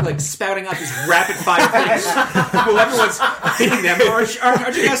just back there like spouting out these rapid fire things while everyone's hitting them.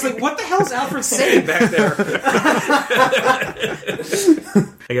 Aren't you guys like, what the hell's Alfred saying back there?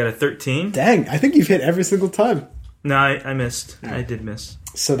 I got a 13. Dang. I think you've hit every single time. No, I missed. I did miss.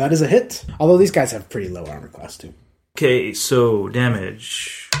 So that is a hit. Although these guys have pretty low armor class too. Okay, so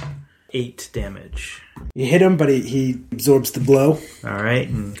damage. 8 damage. You hit him, but he absorbs the blow. All right,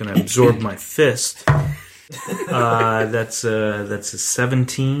 I'm gonna absorb my fist. That's a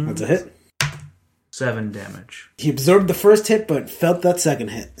 17. That's a hit. 7 damage. He absorbed the first hit, but felt that second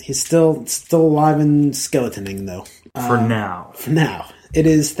hit. He's still alive and skeletoning, though. For now. For now. It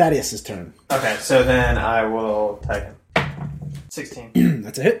is Thaddeus' turn. Okay, so then I will attack him. 16.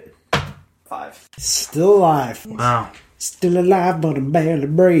 That's a hit. 5. Still alive. Wow. Still alive, but I'm barely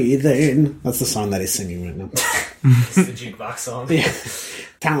breathing. That's the song that he's singing right now. It's the jukebox song. Yeah.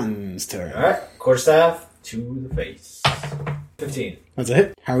 Talon's turn. Alright, quarterstaff to the face. 15. That's a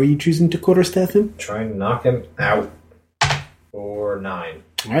hit. How are you choosing to quarterstaff him? Try and knock him out for 9.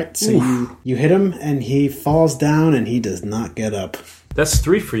 Alright, so you hit him, and he falls down, and he does not get up. That's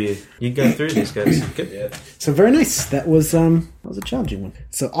 3 for you. You got 3 of these guys. Good. Yeah. So very nice. That was a challenging one.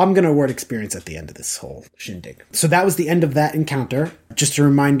 So I'm going to award experience at the end of this whole shindig. So that was the end of that encounter. Just a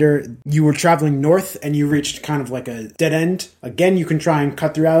reminder, you were traveling north and you reached kind of like a dead end. Again, you can try and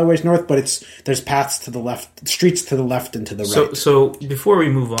cut through alleyways north, but there's paths to the left, streets to the left and to the right. So before we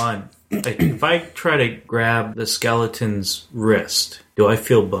move on, like, if I try to grab the skeleton's wrist, do I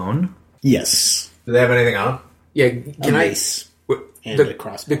feel bone? Yes. Do they have anything on them? Yeah, A can I... mace and a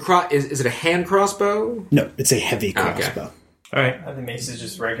crossbow. Is it a hand crossbow? No, it's a heavy Okay. crossbow. All right. The mace is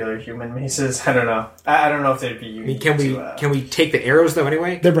just regular human maces. I don't know. I don't know if they'd be unique. Can we take the arrows though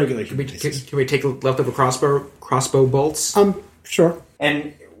anyway? They're regular Can we, human can, maces. can we take the leftover crossbow bolts? Sure.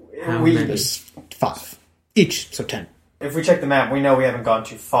 And How we, many? There's 5 each, so 10. if we check the map, we know we haven't gone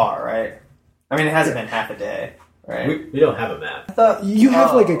too far, right? I mean, it hasn't been half a day, right? We don't have a map. I thought You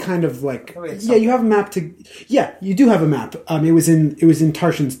have like a kind of like Wait, you have a map to you do have a map. It was in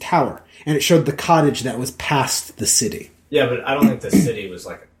Tarshan's tower, and it showed the cottage that was past the city. Yeah, but I don't think the city was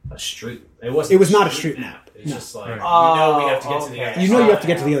like a street. It wasn't. It was not a street map. It was just like we have to get to the okay. other. You know you have to side.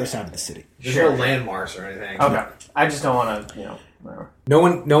 get to the other side of the city. There's Sure. no landmarks or anything. Okay. I just don't want to, whatever. No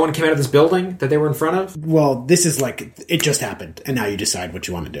one came out of this building that they were in front of? Well, this is like it just happened, and now you decide what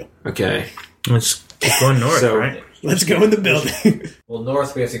you want to do. Okay. Let's keep going north, So- right? Let's go in the building. Well,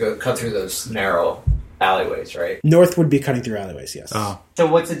 north we have to go cut through those narrow alleyways, right? North would be cutting through alleyways. Yes. Oh. So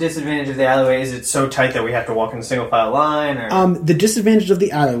what's the disadvantage of the alleyway? Is it so tight that we have to walk in a single file line? Or? The disadvantage of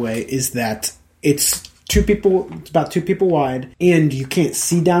the alleyway is that it's about 2 people wide, and you can't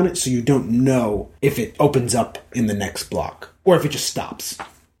see down it, so you don't know if it opens up in the next block or if it just stops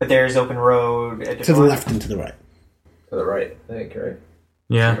But there's open road at to the left and to the right. To the right, I think, right?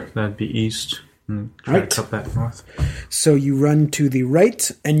 Yeah, that'd be east. Try Right. to cut back north. So you run to the right,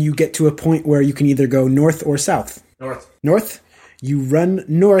 and you get to a point where you can either go north or south. North. North. You run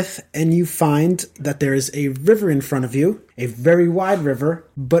north, and you find that there is a river in front of you, a very wide river,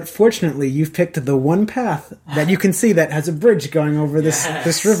 but fortunately you've picked the one path that you can see that has a bridge going over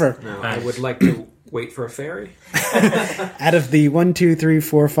this river. No, I would like to wait for a ferry. Out of the 1, 2, 3,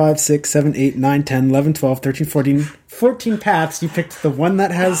 4, 5, 6, 7, 8, 9, 10, 11, 12, 13, 14 paths, you picked the one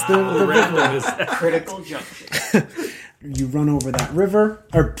that has the river. critical junction. You run over that river.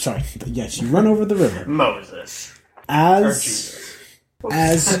 You run over the river. Moses. Or As Jesus.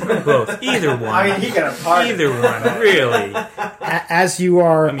 Both. Either one. I mean, he got a part. Either one, really. as you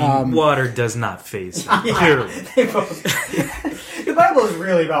are, I mean, water does not phase him, clearly. The Bible is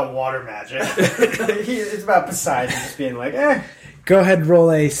really about water magic. It's about Poseidon just being like, go ahead and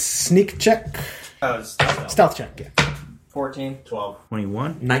roll a sneak check. Oh, it's Stealth check, yeah. 14. 12.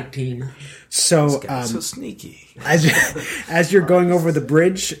 21? 19. So, So sneaky. as you're going over the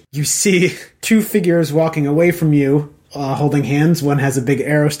bridge, you see 2 figures walking away from you, holding hands. One has a big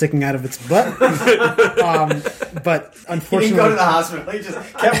arrow sticking out of its butt. But He unfortunately, didn't go to the hospital. He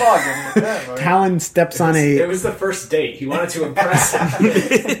just kept walking. Talon steps on It a was the first date. He wanted to impress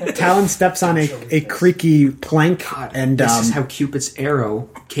him. Talon steps on a creaky plank, and This is how Cupid's arrow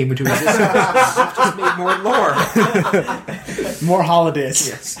came into existence. Just made more lore. more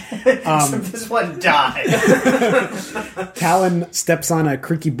holidays. So this one died. Talon steps on a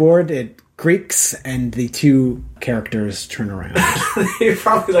creaky board. It creaks, and the 2 characters turn around. You're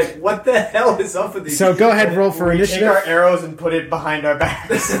probably like, what the hell is up with these So go ahead, roll for We take initiative. our arrows and put it behind our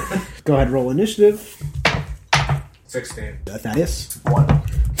backs. Go ahead, roll initiative. 16. Thaddeus, 1.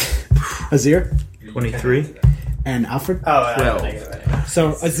 Azir, 23? and Alfred. Oh, I don't 12. think of it.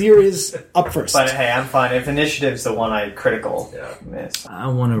 So Azir is up first. But hey, I'm fine. If initiative's the one I critical miss. I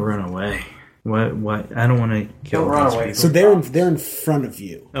want to run away. What? I don't want to kill Don't run these away. people. So they're in front of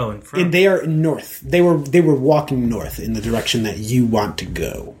you. Oh, in front. And they are north. They were walking north in the direction that you want to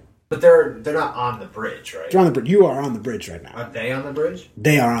go. But they're not on the bridge, right? They're on the bridge. You are on the bridge right now. Are they on the bridge?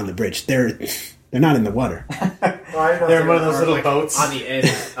 They are on the bridge. They're not in the water. They're one of those little boats. On the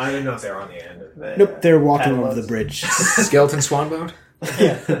end. I didn't know if they were on the end. Nope, they're walking Paddle over the boats. bridge. Skeleton swan boat?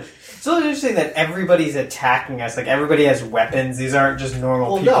 So it's interesting that everybody's attacking us. Like, everybody has weapons. These aren't just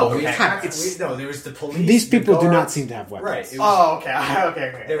normal Well, people. no, who we can't- attacked. No, there was the police. These people the do not guards. seem to have weapons. Right. It was, Oh,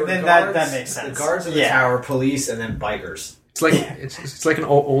 okay. there were Then guards, that makes sense. The guards of the tower, police, and then bikers. It's like it's like an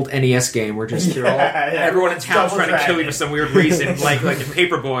old NES game where just they're all, everyone in town's Double trying to kill you Dragon. for some weird reason, like in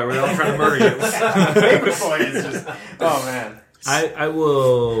Paperboy where they're all trying to murder you. Paperboy is just... Oh, man. I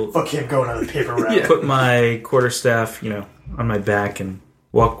will Fuck him going on the paper route. put my quarterstaff, on my back and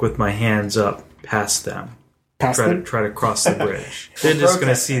walk with my hands up past them. Past them? Try to cross the bridge. They're just going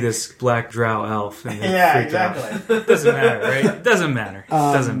to see this black drow elf and Yeah, freak out. exactly. Doesn't matter, right? Doesn't matter.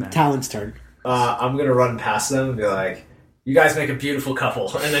 Doesn't matter. Talon's turn. I'm gonna run past them and be like, You guys make a beautiful couple,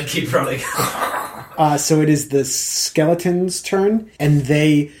 and then keep running. So it is the skeleton's turn, and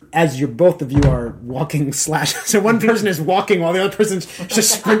they, as both of you are walking so one person is walking while the other person's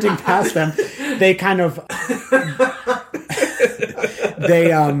just sprinting past them. They kind of,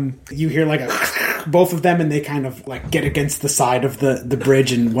 you hear like both of them, and they kind of like get against the side of the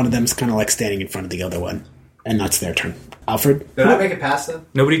bridge, and one of them's kind of like standing in front of the other one, and that's their turn. Alfred? Did I make it past them?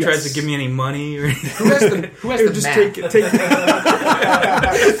 Nobody tries to give me any money or anything. Who has the Just map? take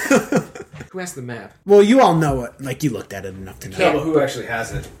Who has the map? Well, you all know it. Like, you looked at it enough to know. No, but who actually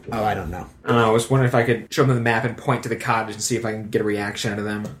has it? Oh, I don't know. I was wondering if I could show them the map and point to the cottage and see if I can get a reaction out of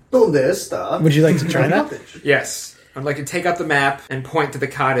them. Donde está? Would you like to try that? Yes. I'd like to take out the map and point to the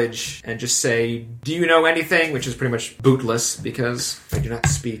cottage and just say, do you know anything? Which is pretty much bootless because I do not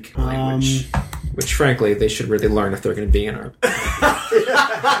speak language. Which, frankly, they should really learn if they're going to be in our...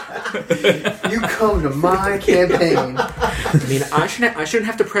 You come to my campaign. I mean, I shouldn't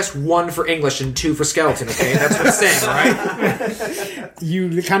have to press 1 for English and 2 for skeleton, okay? That's what I'm saying, right?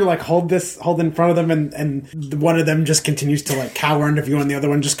 You kind of like hold in front of them, and one of them just continues to like cower under you, and the other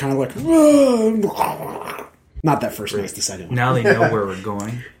one just kind of like... Not that first one, it's the second one. Now they know where we're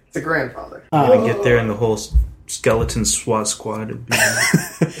going. It's a grandfather. We get there and the whole skeleton SWAT squad would be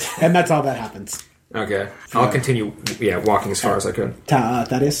And that's all that happens. Okay. I'll continue, walking as far as I could.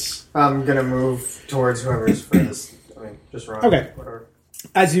 Thaddeus? I'm gonna move towards whoever's furthest. I mean, just run. Okay. Whatever.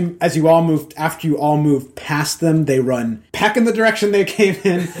 As you all moved, after you all move past them, they run back in the direction they came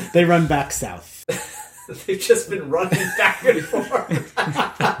in. They run back south. They've just been running back and forth.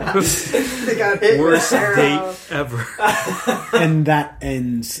 They got hit worst with an arrow. date ever. And that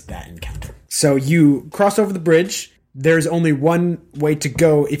ends that encounter. So you cross over the bridge. There's only one way to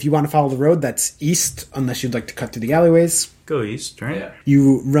go if you want to follow the road. That's east, unless you'd like to cut through the alleyways. Go east, right? Yeah.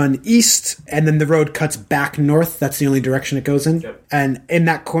 You run east, and then the road cuts back north. That's the only direction it goes in. Yep. And in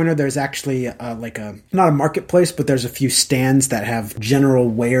that corner, there's actually not a marketplace, but there's a few stands that have general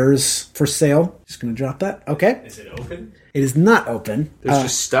wares for sale. Just going to drop that. Okay. Is it open? It is not open. There's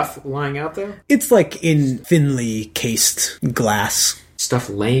just stuff lying out there? It's like in thinly cased glass. Stuff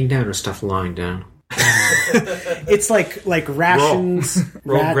laying down or stuff lying down? It's like rations.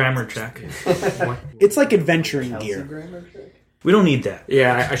 Roll grammar check. It's like adventuring gear. We don't need that.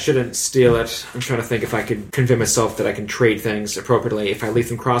 Yeah, I shouldn't steal it. I'm trying to think if I could convince myself that I can trade things appropriately if I leave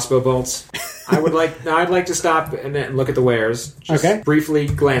them crossbow bolts. I'd like to stop and look at the wares. Just Okay. briefly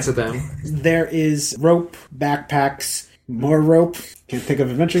glance at them. There is rope, backpacks, more rope. Can't think of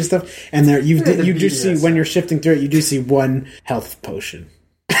adventuring stuff. And there you do see when you're shifting through it, you do see one health potion.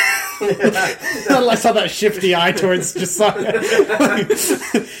 I saw that shifty eye towards just saw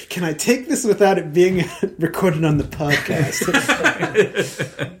Can I take this without it being recorded on the podcast?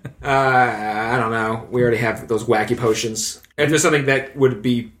 I don't know. We already have those wacky potions. If there's something that would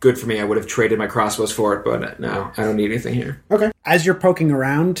be good for me, I would have traded my crossbows for it, but no, I don't need anything here. Okay. As you're poking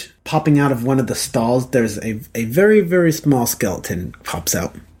around, popping out of one of the stalls, there's a very, very small skeleton pops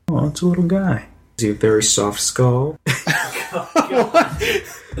out. Oh, it's a little guy. Is he a very soft skull?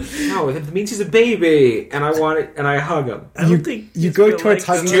 No, it means he's a baby, and I want it, and I hug him. I don't think you he's go gonna towards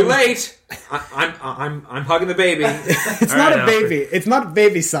like hugging Too him. late. I'm hugging the baby. It's All not right, a baby. It's not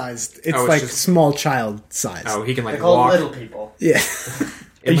baby sized. It's Oh, it's like just- small child sized. Oh, he can like All walk. little people. Yeah.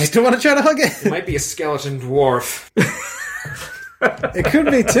 You still want to try to hug it? It might be a skeleton dwarf. It could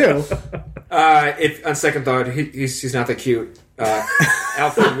be too. If on second thought, he's not that cute.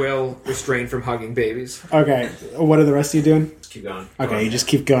 Alfred will refrain from hugging babies. Okay. What are the rest of you doing? Just keep going. Okay, you just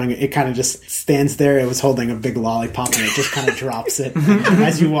keep going. It kind of just stands there. It was holding a big lollipop, and it just kind of drops it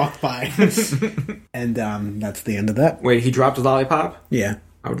as you walk by. And that's the end of that. Wait, he dropped a lollipop? Yeah.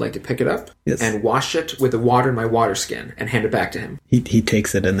 I would like to pick it up Yes. and wash it with the water in my water skin and hand it back to him. He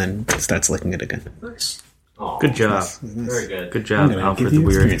takes it and then starts licking it again. Nice. Aw, Good job. Very good. Good I'm job, gonna Alfred give the you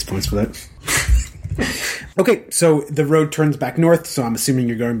Weird. experience points for that. Okay, so the road turns back north, so I'm assuming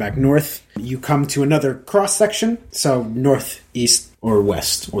you're going back north. You come to another cross section, so north, east, or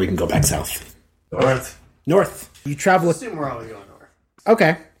west, or you can go back south. North. North. You travel. Assume we're always going north.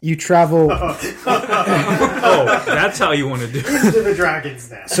 Okay, you travel. Oh, that's how you want to do it. To the dragon's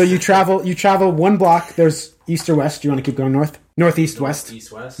nest. So you travel one block. There's east or west. Do you want to keep going north? Northeast, west.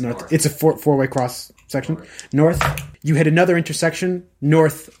 East, west, North. north. It's a four-way cross section. North. You hit another intersection.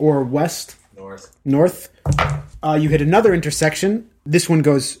 North or west. North. North. You hit another intersection. This one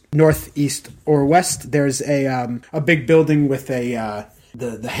goes north, east, or west. There's a big building with a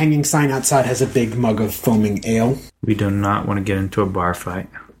the hanging sign outside has a big mug of foaming ale. We do not want to get into a bar fight.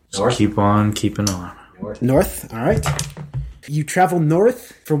 Just North. keep on keeping on. North. All right. You travel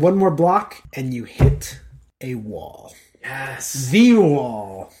north for one more block, and you hit a wall. Yes. The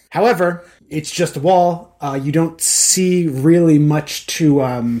wall. However, it's just a wall. You don't see really much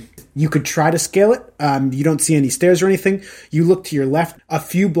to... you could try to scale it. You don't see any stairs or anything. You look to your left. A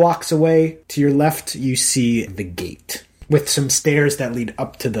few blocks away to your left, you see the gate with some stairs that lead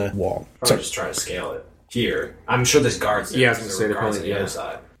up to the wall. Probably just try to scale it here. I'm sure there's guards there. Yeah, I was gonna say, there are guards on probably, the yeah. other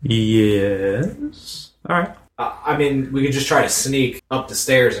side. Yes. All right. I mean, we could just try to sneak up the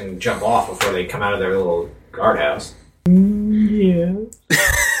stairs and jump off before they come out of their little guardhouse. Yeah.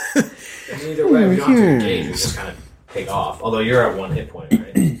 And either way, we don't have to engage. We just kind of take off. Although you're at 1 hit point,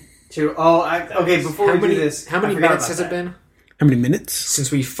 right? Okay, before we do this... How many I forgot minutes about has that. it been How many minutes?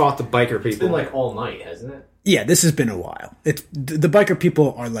 since we fought the biker It's been people? like all night, hasn't it? Yeah, this has been a while. The biker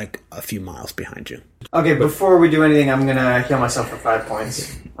people are like a few miles behind you. Okay, before we do anything, I'm gonna heal myself for 5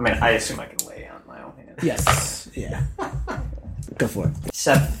 points. I mean, I assume I can lay on my own hand. Yes. Yeah. Go for it.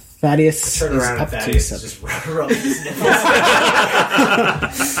 7. Thaddeus Turn is around up and to Thaddeus 7. just rub his nipples.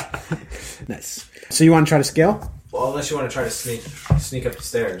 Nice. So you want to try to scale? Well, unless you want to try to sneak up the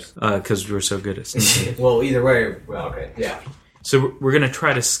stairs. Because we're so good at sneaking. Well, either way, well, okay, yeah. So we're going to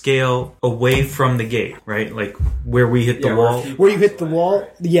try to scale away from the gate, right? Like where we hit the Yeah, wall. Where you hit the wall,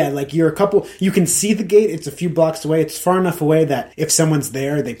 yeah, like you're a couple... You can see the gate, it's a few blocks away. It's far enough away that if someone's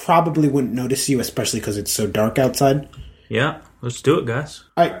there, they probably wouldn't notice you, especially because it's so dark outside. Yeah, let's do it, guys.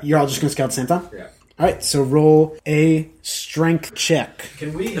 Alright, you're all just going to scout at the same time? Yeah. Alright, so roll a strength check.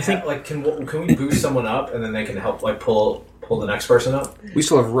 Can we can we boost someone up and then they can help like pull the next person up? We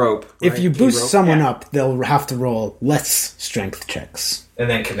still have rope. If right? you boost Rope? someone up, they'll have to roll less strength checks. And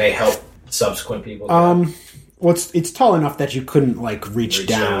then can they help subsequent people? Well, it's tall enough that you couldn't, like, reach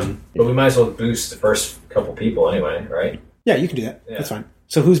down. But we might as well boost the first couple people anyway, right? Yeah, you can do that. Yeah. That's fine.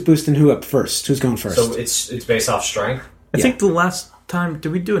 So who's boosting who up first? Who's going first? So it's based off strength. I think the last time,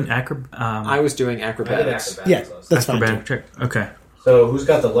 did we do an acrobatic I was doing I did acrobatics. yeah, acrobatics. that's fine. Too. check? Okay. So who's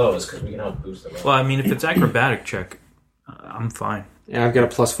got the lowest? Because we can help boost them up. Well, I mean, if it's acrobatic check, I'm fine. Yeah, I've got a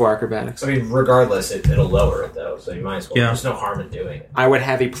 +4 acrobatics. I mean, regardless, it'll lower it though. So you might as well. Yeah. There's no harm in doing it. I would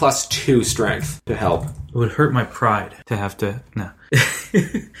have a +2 strength to help. It would hurt my pride to have to... No.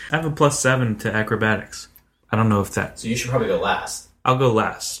 I have a +7 to acrobatics. I don't know if that... So you should probably go last. I'll go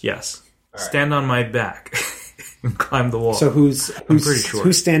last, yes. right. Stand on my back and climb the wall. So who's pretty short.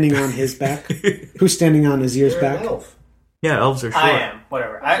 who's standing on his back? Who's standing on Azir's You're an back? elf. Yeah, elves are short. I am.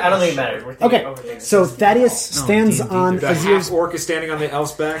 Whatever. I don't think it matters. We're thinking over Okay, things. so Thaddeus stands D&D, on The Azir's... half orc is standing on the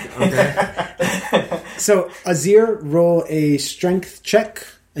elf's back. Okay. So Azir, roll a strength check,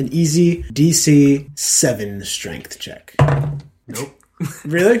 an easy DC 7 strength check. Nope.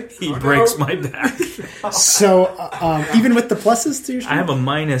 Really? He breaks my back. So even with the pluses to your I have strength? a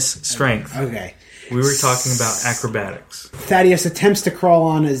minus strength. Okay. We were talking about acrobatics. Thaddeus attempts to crawl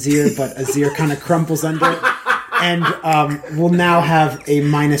on Azir, but Azir kind of crumples under. And will now have a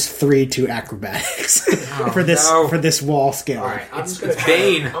 -3 to acrobatics for this wall scale. All right, I'm just gonna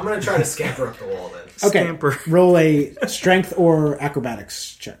Bane. I'm gonna try to scamper up the wall then. Okay, Scamper. roll a strength or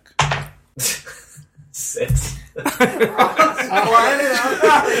acrobatics check. 6.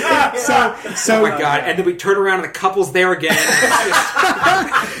 So Oh my god! And then we turn around and the couple's there again.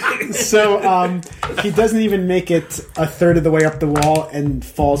 he doesn't even make it a third of the way up the wall and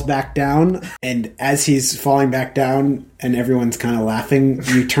falls back down. And as he's falling back down and everyone's kind of laughing,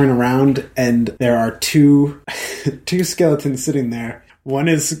 you turn around and there are two skeletons sitting there. One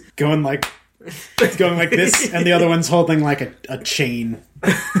is going like this, and the other one's holding like a chain.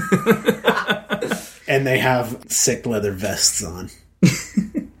 And they have sick leather vests on.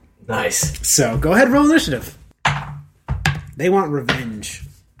 Nice. So go ahead, roll initiative. They want revenge.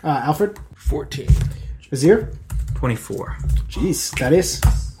 Alfred? 14. Azir? 24. Jeez, that is.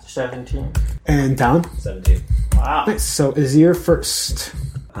 17. And Talon? 17. Wow. Nice. So Azir first.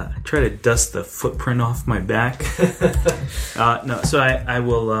 I try to dust the footprint off my back. No, so I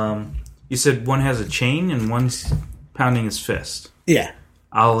will... you said one has a chain and one's pounding his fist. Yeah.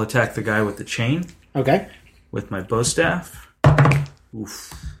 I'll attack the guy with the chain Okay. with my bow staff.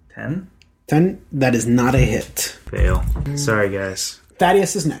 Oof. 10? 10. That is not a hit. Fail. Sorry, guys.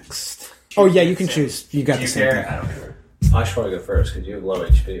 Thaddeus is next. Oh, yeah, you can choose. You got Do the you same care? thing. I don't care. I should probably go first because you have low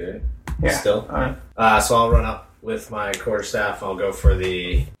HP, right? Yeah. Still? Alright. So I'll run up with my quarterstaff. I'll go for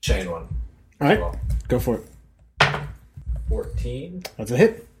the chain one. All right. Well, Go for it. 14 That's a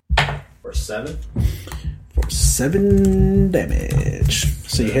hit. or 7. For 7 damage.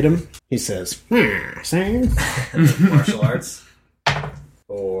 So you hit him. He says, same. Martial arts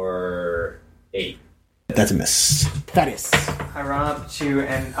for 8. That's a miss. Thaddeus. I run up to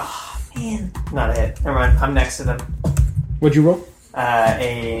and man, not a hit. Never mind. I'm next to them. What'd you roll?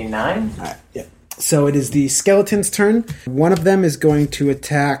 A 9. All right. Yeah. So it is the skeleton's turn. One of them is going to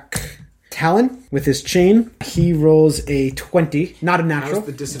attack Talon with his chain. He rolls a 20, not a natural. How's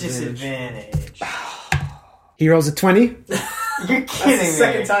the disadvantage? He rolls a 20. You're kidding me.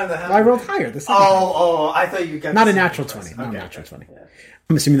 Second time that happened. I rolled higher this time. I thought you got Not a the natural second 20. one. Not a natural 20.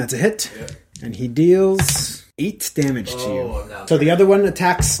 I'm assuming that's a hit. Yeah. And he deals 8 damage to Oh, you. I'm down. So the other one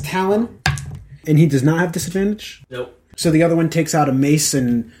attacks Talon, and he does not have disadvantage. Nope. So the other one takes out a mace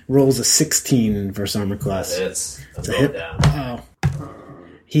and rolls a 16 versus armor class. It's a going hit. down.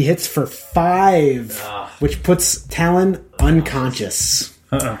 He hits for 5, Ah. which puts Talon unconscious.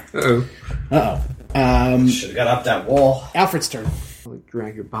 Uh-oh. Should have got up that wall. Alfred's turn. Like,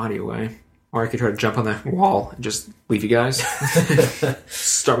 drag your body away. Or I could try to jump on the wall and just leave you guys.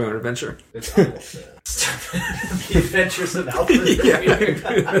 Start my own adventure. It's almost the Adventures of Alfred.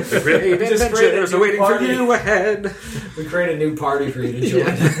 Great Just adventures create a are new waiting for party. you ahead. We create a new party for you to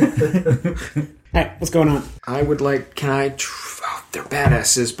join. All right, what's going on? I would like, they're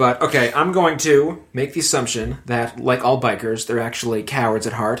badasses, but okay, I'm going to make the assumption that, like all bikers, they're actually cowards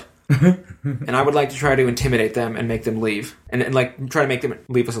at heart. And I would like to try to intimidate them and make them leave. And like, try to make them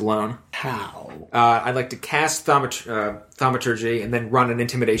leave us alone. How? I'd like to cast thaumaturgy and then run an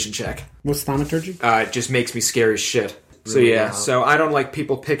intimidation check. What's thaumaturgy? It just makes me scary as shit. So yeah, so I don't like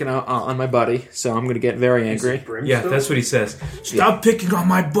people picking on my buddy, so I'm going to get very angry. Yeah, that's what he says. Stop picking on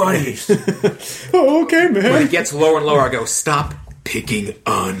my buddies. Oh, okay, When man. it gets lower and lower, I go, stop picking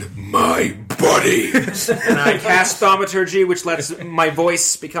on my buddy. And I cast thaumaturgy, which lets my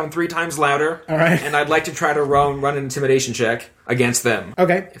voice become 3 times louder. All right. And I'd like to try to run an intimidation check against them.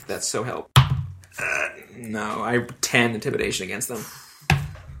 Okay. If that's so help. No, I 10 intimidation against them.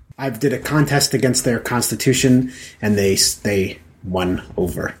 I did a contest against their constitution, and they won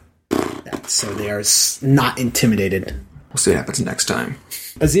over that. So they are not intimidated. We'll see what happens next time.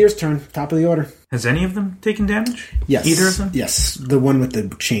 Azir's turn, top of the order. Has any of them taken damage? Yes. Either of them? Yes, the one with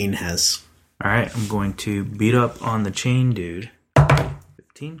the chain has. All right, I'm going to beat up on the chain dude.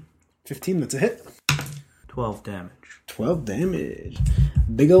 15, 15, that's a hit. 12 damage. 12 damage.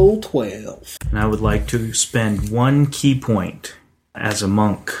 Big old 12. And I would like to spend 1 key point. As a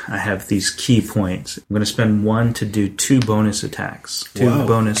monk, I have these key points. I'm going to spend 1 to do 2 bonus attacks. 2 Wow.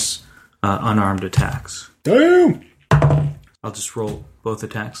 bonus unarmed attacks. Damn! I'll just roll both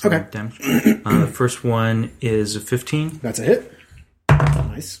attacks. Okay. Damage. The first one is a 15, That's a hit.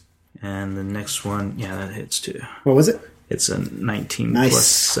 Nice. and the next one, yeah, that hits too. What was it? It's a 19 Nice. plus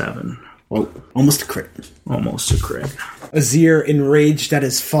 7. Whoa, almost a crit. Almost a crit. Azir, enraged at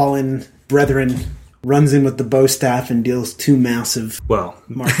his fallen brethren, runs in with the bow staff and deals 2 massive Well,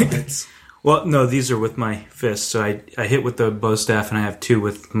 martial hits. well, no, these are with my fist. So I hit with the bow staff, and I have 2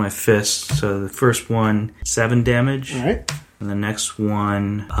 with my fist. So the first one, 7 damage. All right. And the next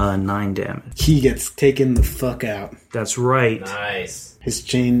one, 9 damage. He gets taken the fuck out. That's right. Nice. His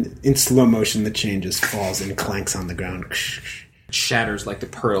chain, in slow motion, the chain just falls and clanks on the ground. It shatters like the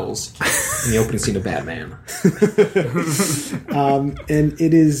pearls in the opening scene of Batman. And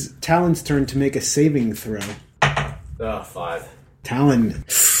it is Talon's turn to make a saving throw. Oh, 5. Talon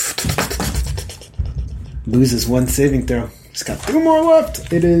loses 1 saving throw. He's got 2 more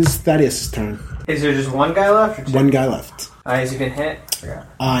left. It is Thaddeus' turn. Is there just one guy left? Or 2? 1 guy left. Has he been hit? Yeah.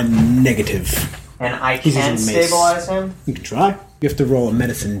 Negative. And I He's can using mace. stabilize him? You can try. You have to roll a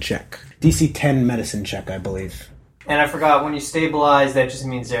medicine check. DC 10 medicine check, I believe. And I forgot, when you stabilize, that just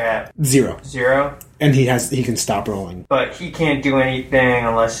means they're at 0. 0. And he can stop rolling. But he can't do anything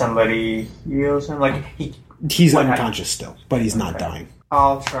unless somebody heals him. Like, He's What unconscious still, but he's not dying.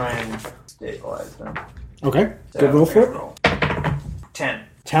 I'll try and stabilize them. Okay, So, good roll for it. roll. 10.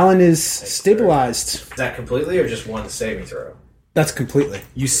 Talon is stabilized. Is that completely or just 1 saving throw? That's completely.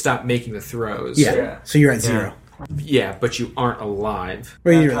 You stop making the throws. Yeah. So you're at 0. Yeah, but you aren't alive.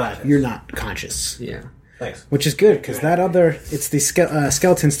 Or you're Not alive. conscious. You're not conscious. Yeah. Thanks. Which is good, because that other... It's the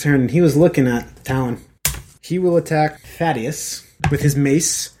skeleton's turn. He was looking at Talon. He will attack Thaddeus with his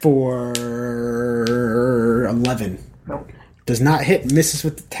mace for 11. Nope. Does not hit, misses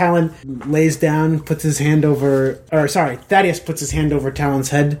with the Talon, lays down, puts his hand over... Or, sorry, Thaddeus puts his hand over Talon's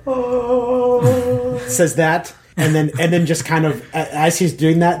head. Says that. And then just kind of, as he's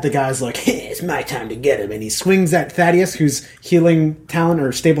doing that, the guy's like, hey, it's my time to get him. And he swings at Thaddeus, who's healing Talon,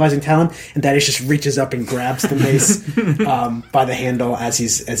 or stabilizing Talon, and Thaddeus just reaches up and grabs the mace by the handle as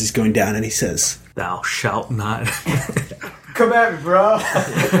he's going down, and he says, Thou shalt not. Come at me, bro. all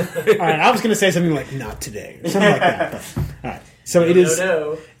right, I was going to say something like, not today, or something like that. But, all right, so it is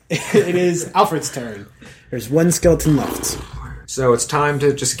it is Alfred's turn. There's 1 skeleton left. So it's time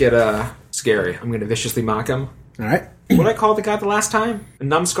to just get scary. I'm going to viciously mock him. All right, What I call the guy the last time? A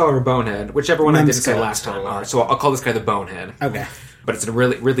numbskull or a bonehead? Whichever one I didn't say Numbskull. last time. All right, so I'll call this guy the bonehead. Okay. But it's in a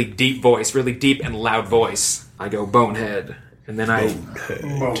really, really deep voice, really deep and loud voice. I go, bonehead. And then I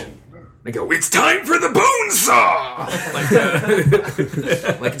go, it's time for the bone saw!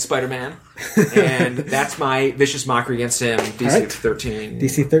 like in Spider-Man. And that's my vicious mockery against him, DC Alright. 13.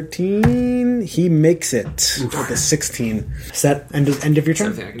 DC 13, he makes it with a 16. Is that end of your turn?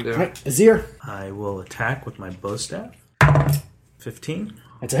 Something I can do. All right, Azir. I will attack with my bow staff. 15.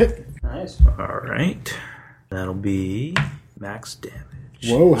 That's a hit. Nice. Alright. That'll be max damage.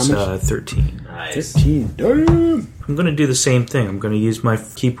 Whoa, how It's, much? 13. Nice. 15. Damn. I'm going to do the same thing. I'm going to use my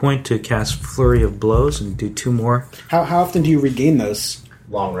key point to cast Flurry of Blows and do 2 more How often do you regain those?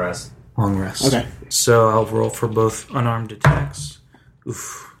 Long rest. long rests. Okay. So I'll roll for both unarmed attacks.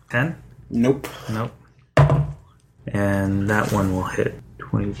 Oof. 10? Nope. Nope. And that one will hit.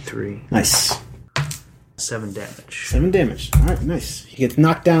 23. Nice. 7 damage. 7 damage. All right, nice. He gets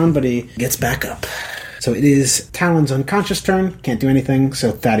knocked down, but he gets back up. So it is Talon's unconscious turn. Can't do anything,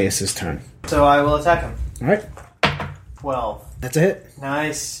 so Thaddeus' turn. So I will attack him. All right, 12. that's a hit.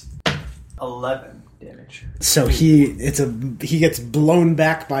 Nice. 11 damage. So he gets blown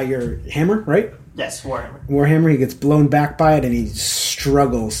back by your hammer, right? Yes, Warhammer. Warhammer, he gets blown back by it, and he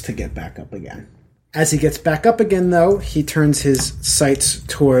struggles to get back up again. As he gets back up again, though, he turns his sights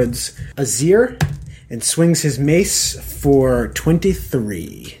towards Azir and swings his mace for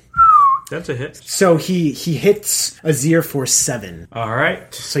 23. That's a hit. So he hits Azir for 7.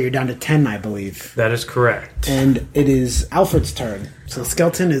 Alright. So you're down to 10, I believe. That is correct. And it is Alfred's turn. So the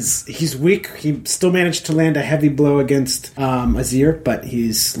skeleton he's weak. He still managed to land a heavy blow against Azir, but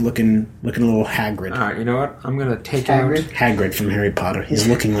he's looking a little Hagrid. Alright, you know what? I'm going to take out... Hagrid from Harry Potter. He's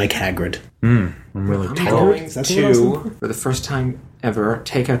looking like Hagrid. I'm really I'm tall. going Is that the one I was looking to, for the first time ever,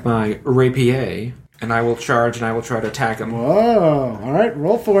 take out my rapier, and I will charge and I will try to attack him. Whoa. All right,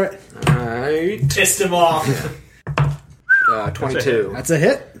 roll for it. Alright. Pissed him off. 22. That's a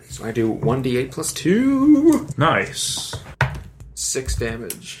hit. So I do 1d8 plus 2. Nice. 6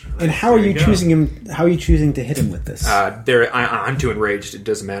 damage. And how are you you go. choosing him? How are you choosing to hit him with this? I'm too enraged. It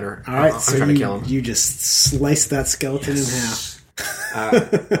doesn't matter. All right, I'm so trying to kill him. you just slice that skeleton in half.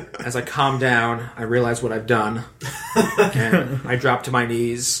 As I calm down, I realize what I've done, and I drop to my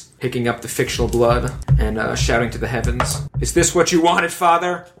knees, picking up the fictional blood and shouting to the heavens, "Is this what you wanted,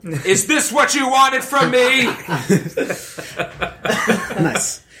 Father? Is this what you wanted from me?"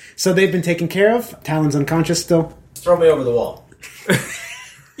 Nice. So they've been taken care of. Talon's unconscious still. Throw me over the wall.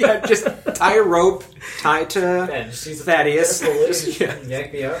 Yeah, just tie a rope, tie to Yeah, just use the Thaddeus. Just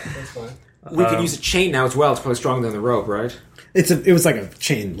yank me up. That's fine. We can use a chain now as well. It's probably stronger than the rope, right? It was like a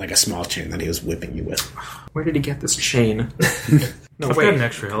chain, like a small chain that he was whipping you with. Where did he get this chain? No, I've got wait. an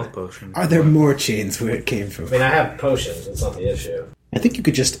extra health potion. Are there more chains where it came from? I mean, I have potions. That's not the issue. I think you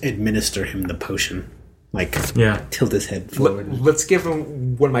could just administer him the potion. Like, Yeah. tilt his head forward. Let's give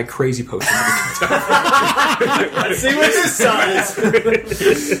him one of my crazy potions. Let's see what this does.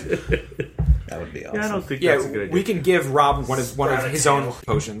 That would be awesome. Yeah, I don't think Yeah, that's a good idea. we can give Rob one of his own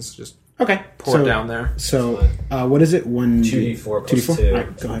potions. Just Okay. pour it down there. So, what is it? 2d4 plus 2d4? 2. All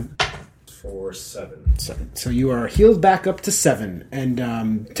right, go ahead. 4, 7. 7. So you are healed back up to 7.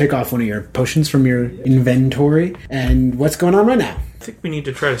 And take off one of your potions from your inventory. And what's going on right now? I think we need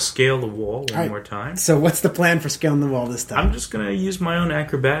to try to scale the wall one right. more time. So what's the plan for scaling the wall this time? I'm just going to use my own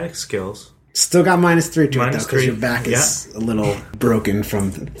acrobatic skills. Still got -3 to it, though, Minus because your 3, back is a little broken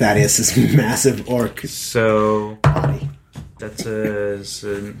from Thaddeus' massive orc So body. that's a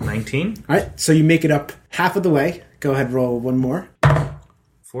 19, All right, so you make it up half of the way. Go ahead, roll one more.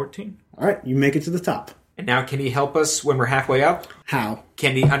 14. All right, you make it to the top. And now, can he help us when we're halfway up? How?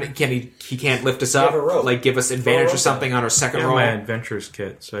 Can he? He can't lift us up. have a rope. Like give us advantage rope or something on our second I have roll. my adventurer's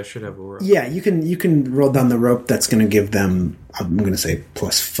kit, so I should have a rope. Yeah, you can roll down the rope. That's going to give them, I'm going to say,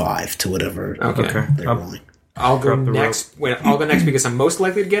 +5 to whatever Okay. they're I'll- rolling. I'll go Drop the next. I'll go next because I'm most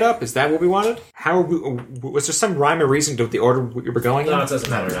likely to get up. Is that what we wanted? How are we, was there some rhyme or reason to the order we were going in? No, it doesn't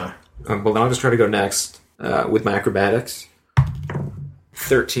matter now. Well, then I'll just try to go next with my acrobatics.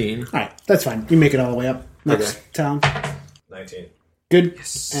 13. All right, that's fine. You make it all the way up. Next Okay. town. 19. Good.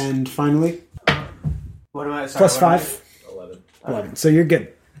 And finally, What am I? Sorry, plus what am I- 5. 11. 11. So you're good.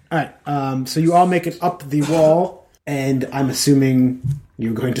 All right. So you all make it up the wall, and I'm assuming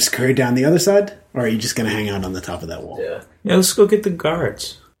you're going to scurry down the other side, or are you just going to hang out on the top of that wall? Yeah. Yeah, let's go get the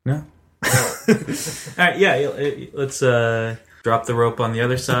guards. No? All right, yeah, let's drop the rope on the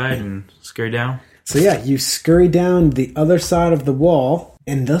other side and scurry down. So yeah, you scurry down the other side of the wall,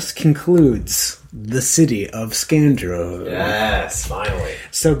 and thus concludes the city of Skandrone. Yes, finally.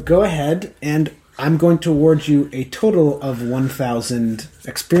 So go ahead and I'm going to award you a total of 1,000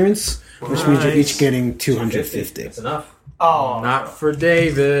 experience, which means you're each getting 250. That's enough. Oh, Not for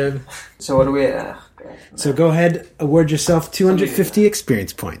David. so what do we? So go ahead, award yourself 250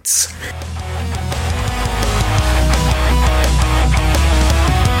 experience points.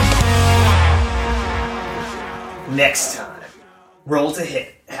 Next time, roll to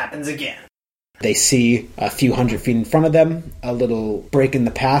hit happens again. They see a few hundred feet in front of them, a little break in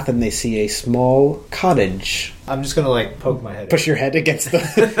the path, and they see a small cottage. I'm just gonna poke my head. Push your head against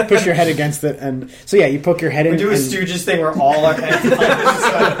the push your head against it, and so yeah, you poke your head in. We do a and- Stooges thing where all our heads.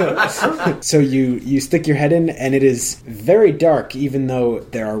 So you stick your head in, and it is very dark, even though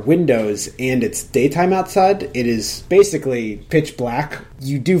there are windows and it's daytime outside. It is basically pitch black.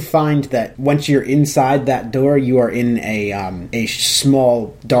 You do find that once you're inside that door, you are in a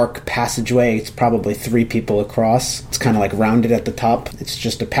small dark passageway. It's probably 3 people across. It's kind of like rounded at the top. It's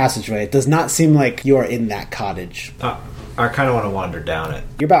just a passageway. It does not seem like you are in that cottage. I kind of want to wander down it.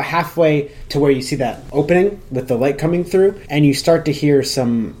 You're about halfway to where you see that opening with the light coming through, and you start to hear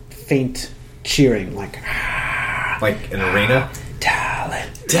some faint cheering, like Like an arena.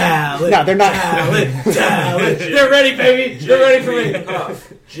 Talent. Talent. No, they're not. Talent. They're ready, baby. They're ready for me.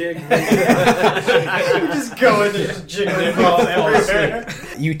 Jig. You just go in there, just jiggling balls everywhere.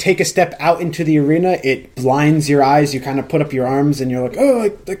 You take a step out into the arena, it blinds your eyes, you kind of put up your arms and you're like, oh,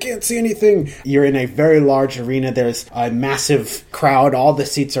 I can't see anything. You're in a very large arena, there's a massive crowd, all the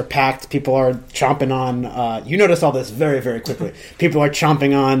seats are packed, people are chomping on, you notice all this very, very quickly. People are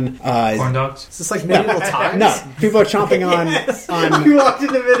chomping on... Corn dogs? Is this like medieval times? No, people are chomping on You walked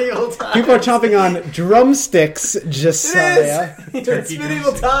into medieval times. people are chomping on drumsticks, Josiah. It's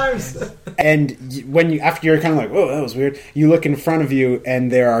medieval times. And after you're kind of like, oh, that was weird, you look in front of you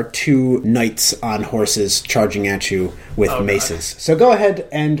and there are 2 knights on horses charging at you with maces. So go ahead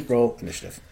and roll initiative.